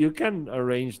 you can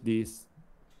arrange this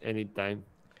anytime.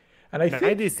 And I think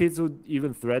knight d6 would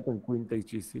even threaten queen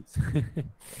takes g6.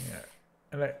 Yeah,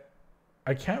 and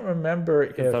I can't remember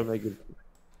if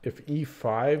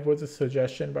e5 was a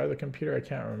suggestion by the computer. I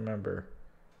can't remember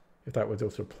if that was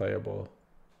also playable.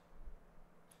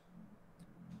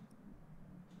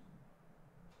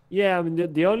 Yeah, I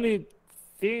mean the only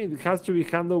thing, it has to be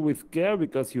handled with care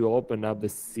because you open up the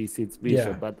c6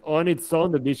 bishop, but on its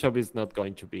own the bishop is not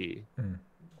going to be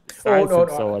decisive.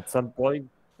 So at some point,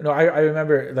 I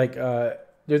remember, like,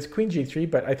 there's queen g3,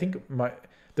 but I think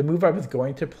the move I was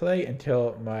going to play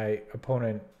until my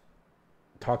opponent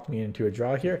talked me into a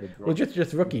draw here, well,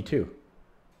 just rook e2,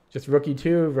 just rook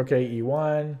e2, rook a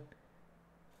e1.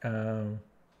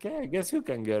 Yeah, I guess you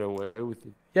can get away with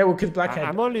it. Yeah, well, because black.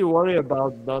 I'm only worried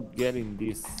about not getting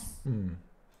this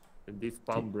this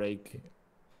pawn break.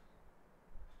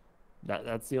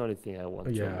 That's the only thing I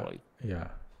want to avoid. Yeah.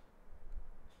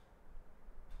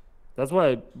 That's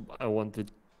why I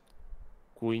wanted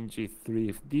queen g3.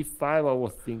 If d5, I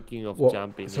was thinking of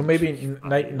jumping. So maybe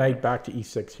knight back to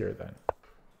e6 here then.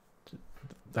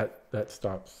 That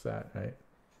stops that, right?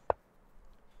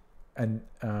 And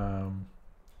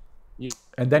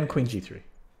and then queen g3.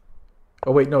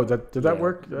 Oh wait, no. Did that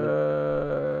work?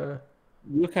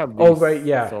 You have. This, right.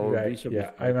 Yeah. So right.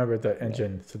 Yeah. I remember the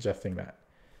engine suggesting that.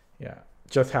 Yeah.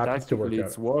 Just happens to work out.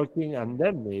 It's working, and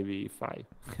then maybe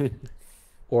e5.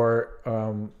 Or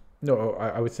no,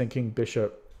 I was thinking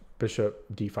bishop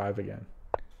d5 again.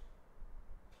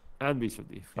 And bishop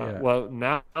d5. Yeah. Well,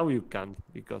 now you can't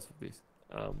because of this.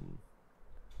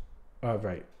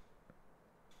 Right.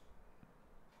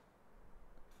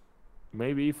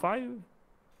 Maybe e5.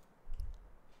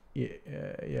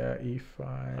 Yeah,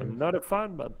 e5. I'm not a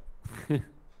fan, but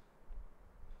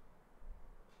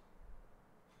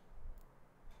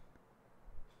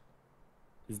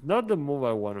it's not the move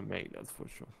I want to make. That's for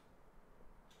sure.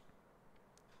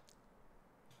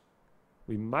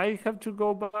 We might have to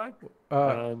go back.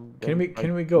 Can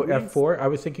we go f4? I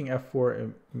was thinking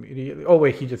f4 immediately. Oh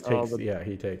wait, he just takes. Yeah,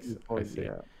 he takes. I see.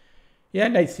 Yeah,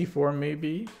 knight c4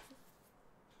 maybe.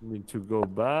 Need to go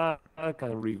back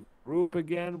and regroup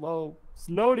again. Well,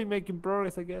 slowly making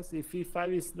progress, I guess. If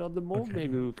e5 is not the move,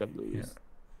 maybe we can lose. Yeah.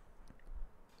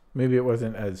 Maybe it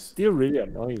wasn't as. Still really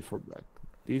annoying for black.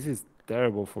 This is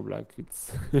terrible for black.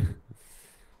 It's.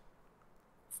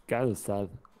 kind of sad.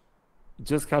 You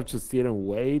just have to sit and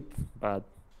wait, but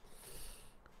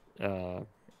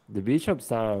the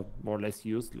bishops are more or less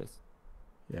useless.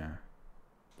 Yeah.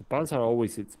 The pawns are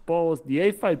always exposed. The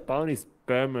a5 pawn is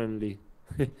permanently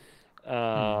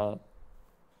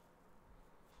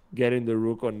getting the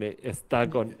rook on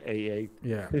stuck on a8.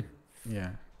 Yeah.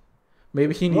 Yeah.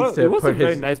 Maybe he Well, needs it to was a put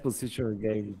very his. nice position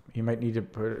again. He might need to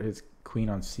put his queen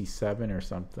on c7 or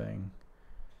something,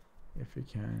 if he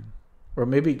can, or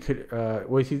maybe he could.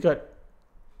 Well, he's got.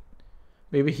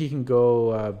 Maybe he can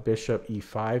go bishop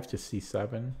e5 to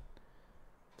c7.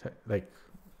 Like,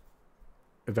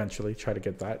 eventually try to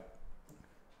get that,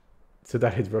 so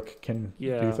that his rook can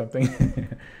do something.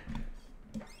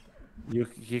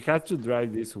 He has to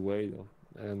drive this away though,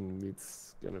 and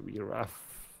it's gonna be rough.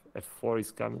 f4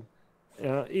 is coming.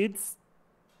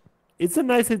 It's a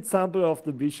nice example of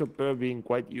the bishop pair being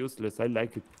quite useless. I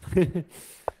like it.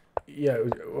 Yeah,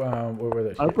 what were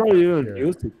the? I'll probably even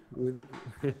use it.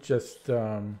 Just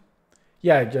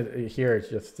yeah, just here it's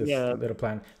just this little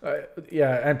plan.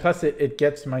 Yeah, and plus it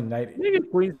gets my knight. Maybe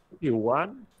queen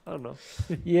c1. I don't know.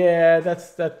 Yeah,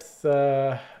 that's.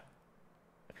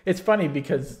 It's funny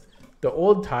because the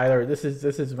old Tyler, this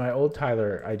is my old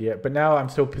Tyler idea, but now I'm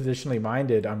so positionally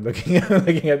minded. I'm looking at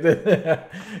this,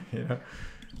 you know.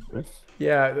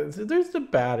 Yeah, there's the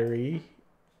battery.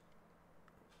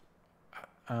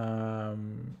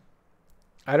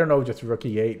 I don't know, just rook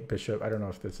e8 bishop. I don't know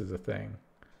if this is a thing.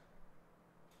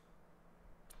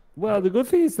 Well, the good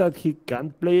thing is that he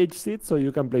can't play h6, so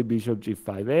you can play bishop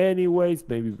g5 anyways.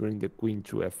 Maybe bring the queen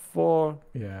to f4.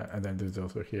 Yeah, and then there's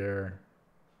also here.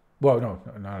 Well, no,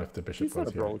 not if the bishop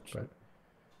goes here. But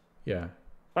yeah.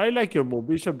 I like your move.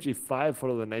 Bishop g5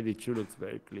 for the knight e2 looks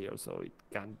very clear, so it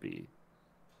can't be.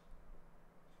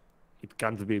 It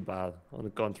can't be bad. On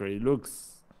the contrary, it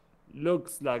looks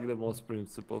like the most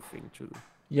principled thing to do.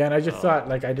 Yeah, and I just thought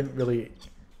like I didn't really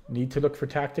need to look for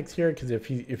tactics here, because if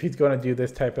he's going to do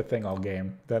this type of thing all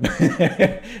game, then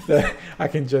then I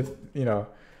can just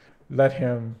let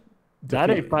him. That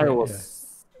a5 was.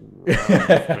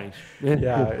 Strange.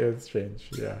 Yeah, it was strange.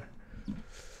 Yeah.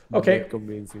 Okay. Not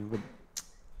convincing, but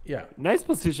yeah. Nice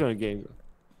position again.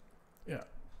 Yeah.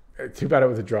 Too bad it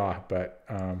was a draw, but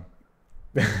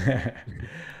yeah,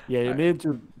 you need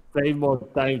to save more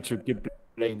time to keep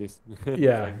playing this.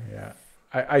 Yeah.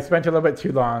 I spent a little bit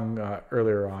too long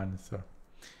earlier on, so.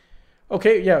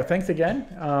 Okay, yeah. Thanks again.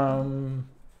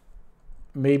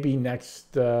 Maybe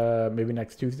next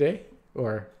Tuesday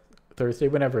or Thursday,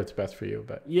 whenever it's best for you.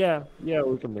 But yeah,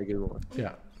 we can make it work.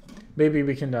 Yeah, maybe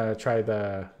we can try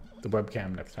the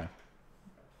webcam next time.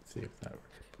 See if that works.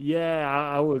 Yeah,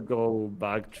 I will go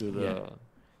back to the.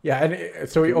 Yeah, and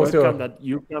so we also webcam that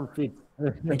you can fit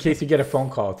in case you get a phone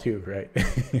call too, right?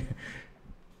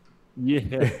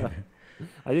 Yeah,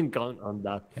 I didn't count on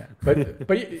that. Yeah, but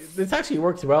this actually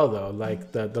works well though.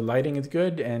 Like the lighting is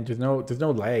good, and there's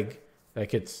no lag.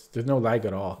 Like there's no lag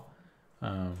at all.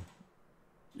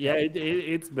 Yeah,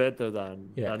 it's better than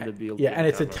the build. Yeah, and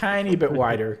it's a tiny bit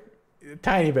wider,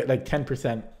 tiny bit, like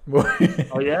 10% more.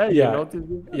 Oh yeah, you noticed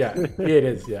it? Yeah, it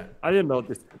is. Yeah, I didn't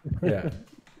notice. Yeah,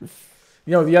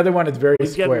 the other one is very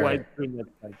square. White screen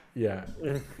next time. Yeah.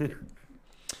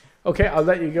 Okay, I'll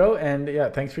let you go, and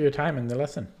thanks for your time in the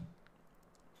lesson.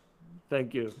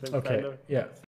 Thank you. Thanks, okay. Tyler. Yeah.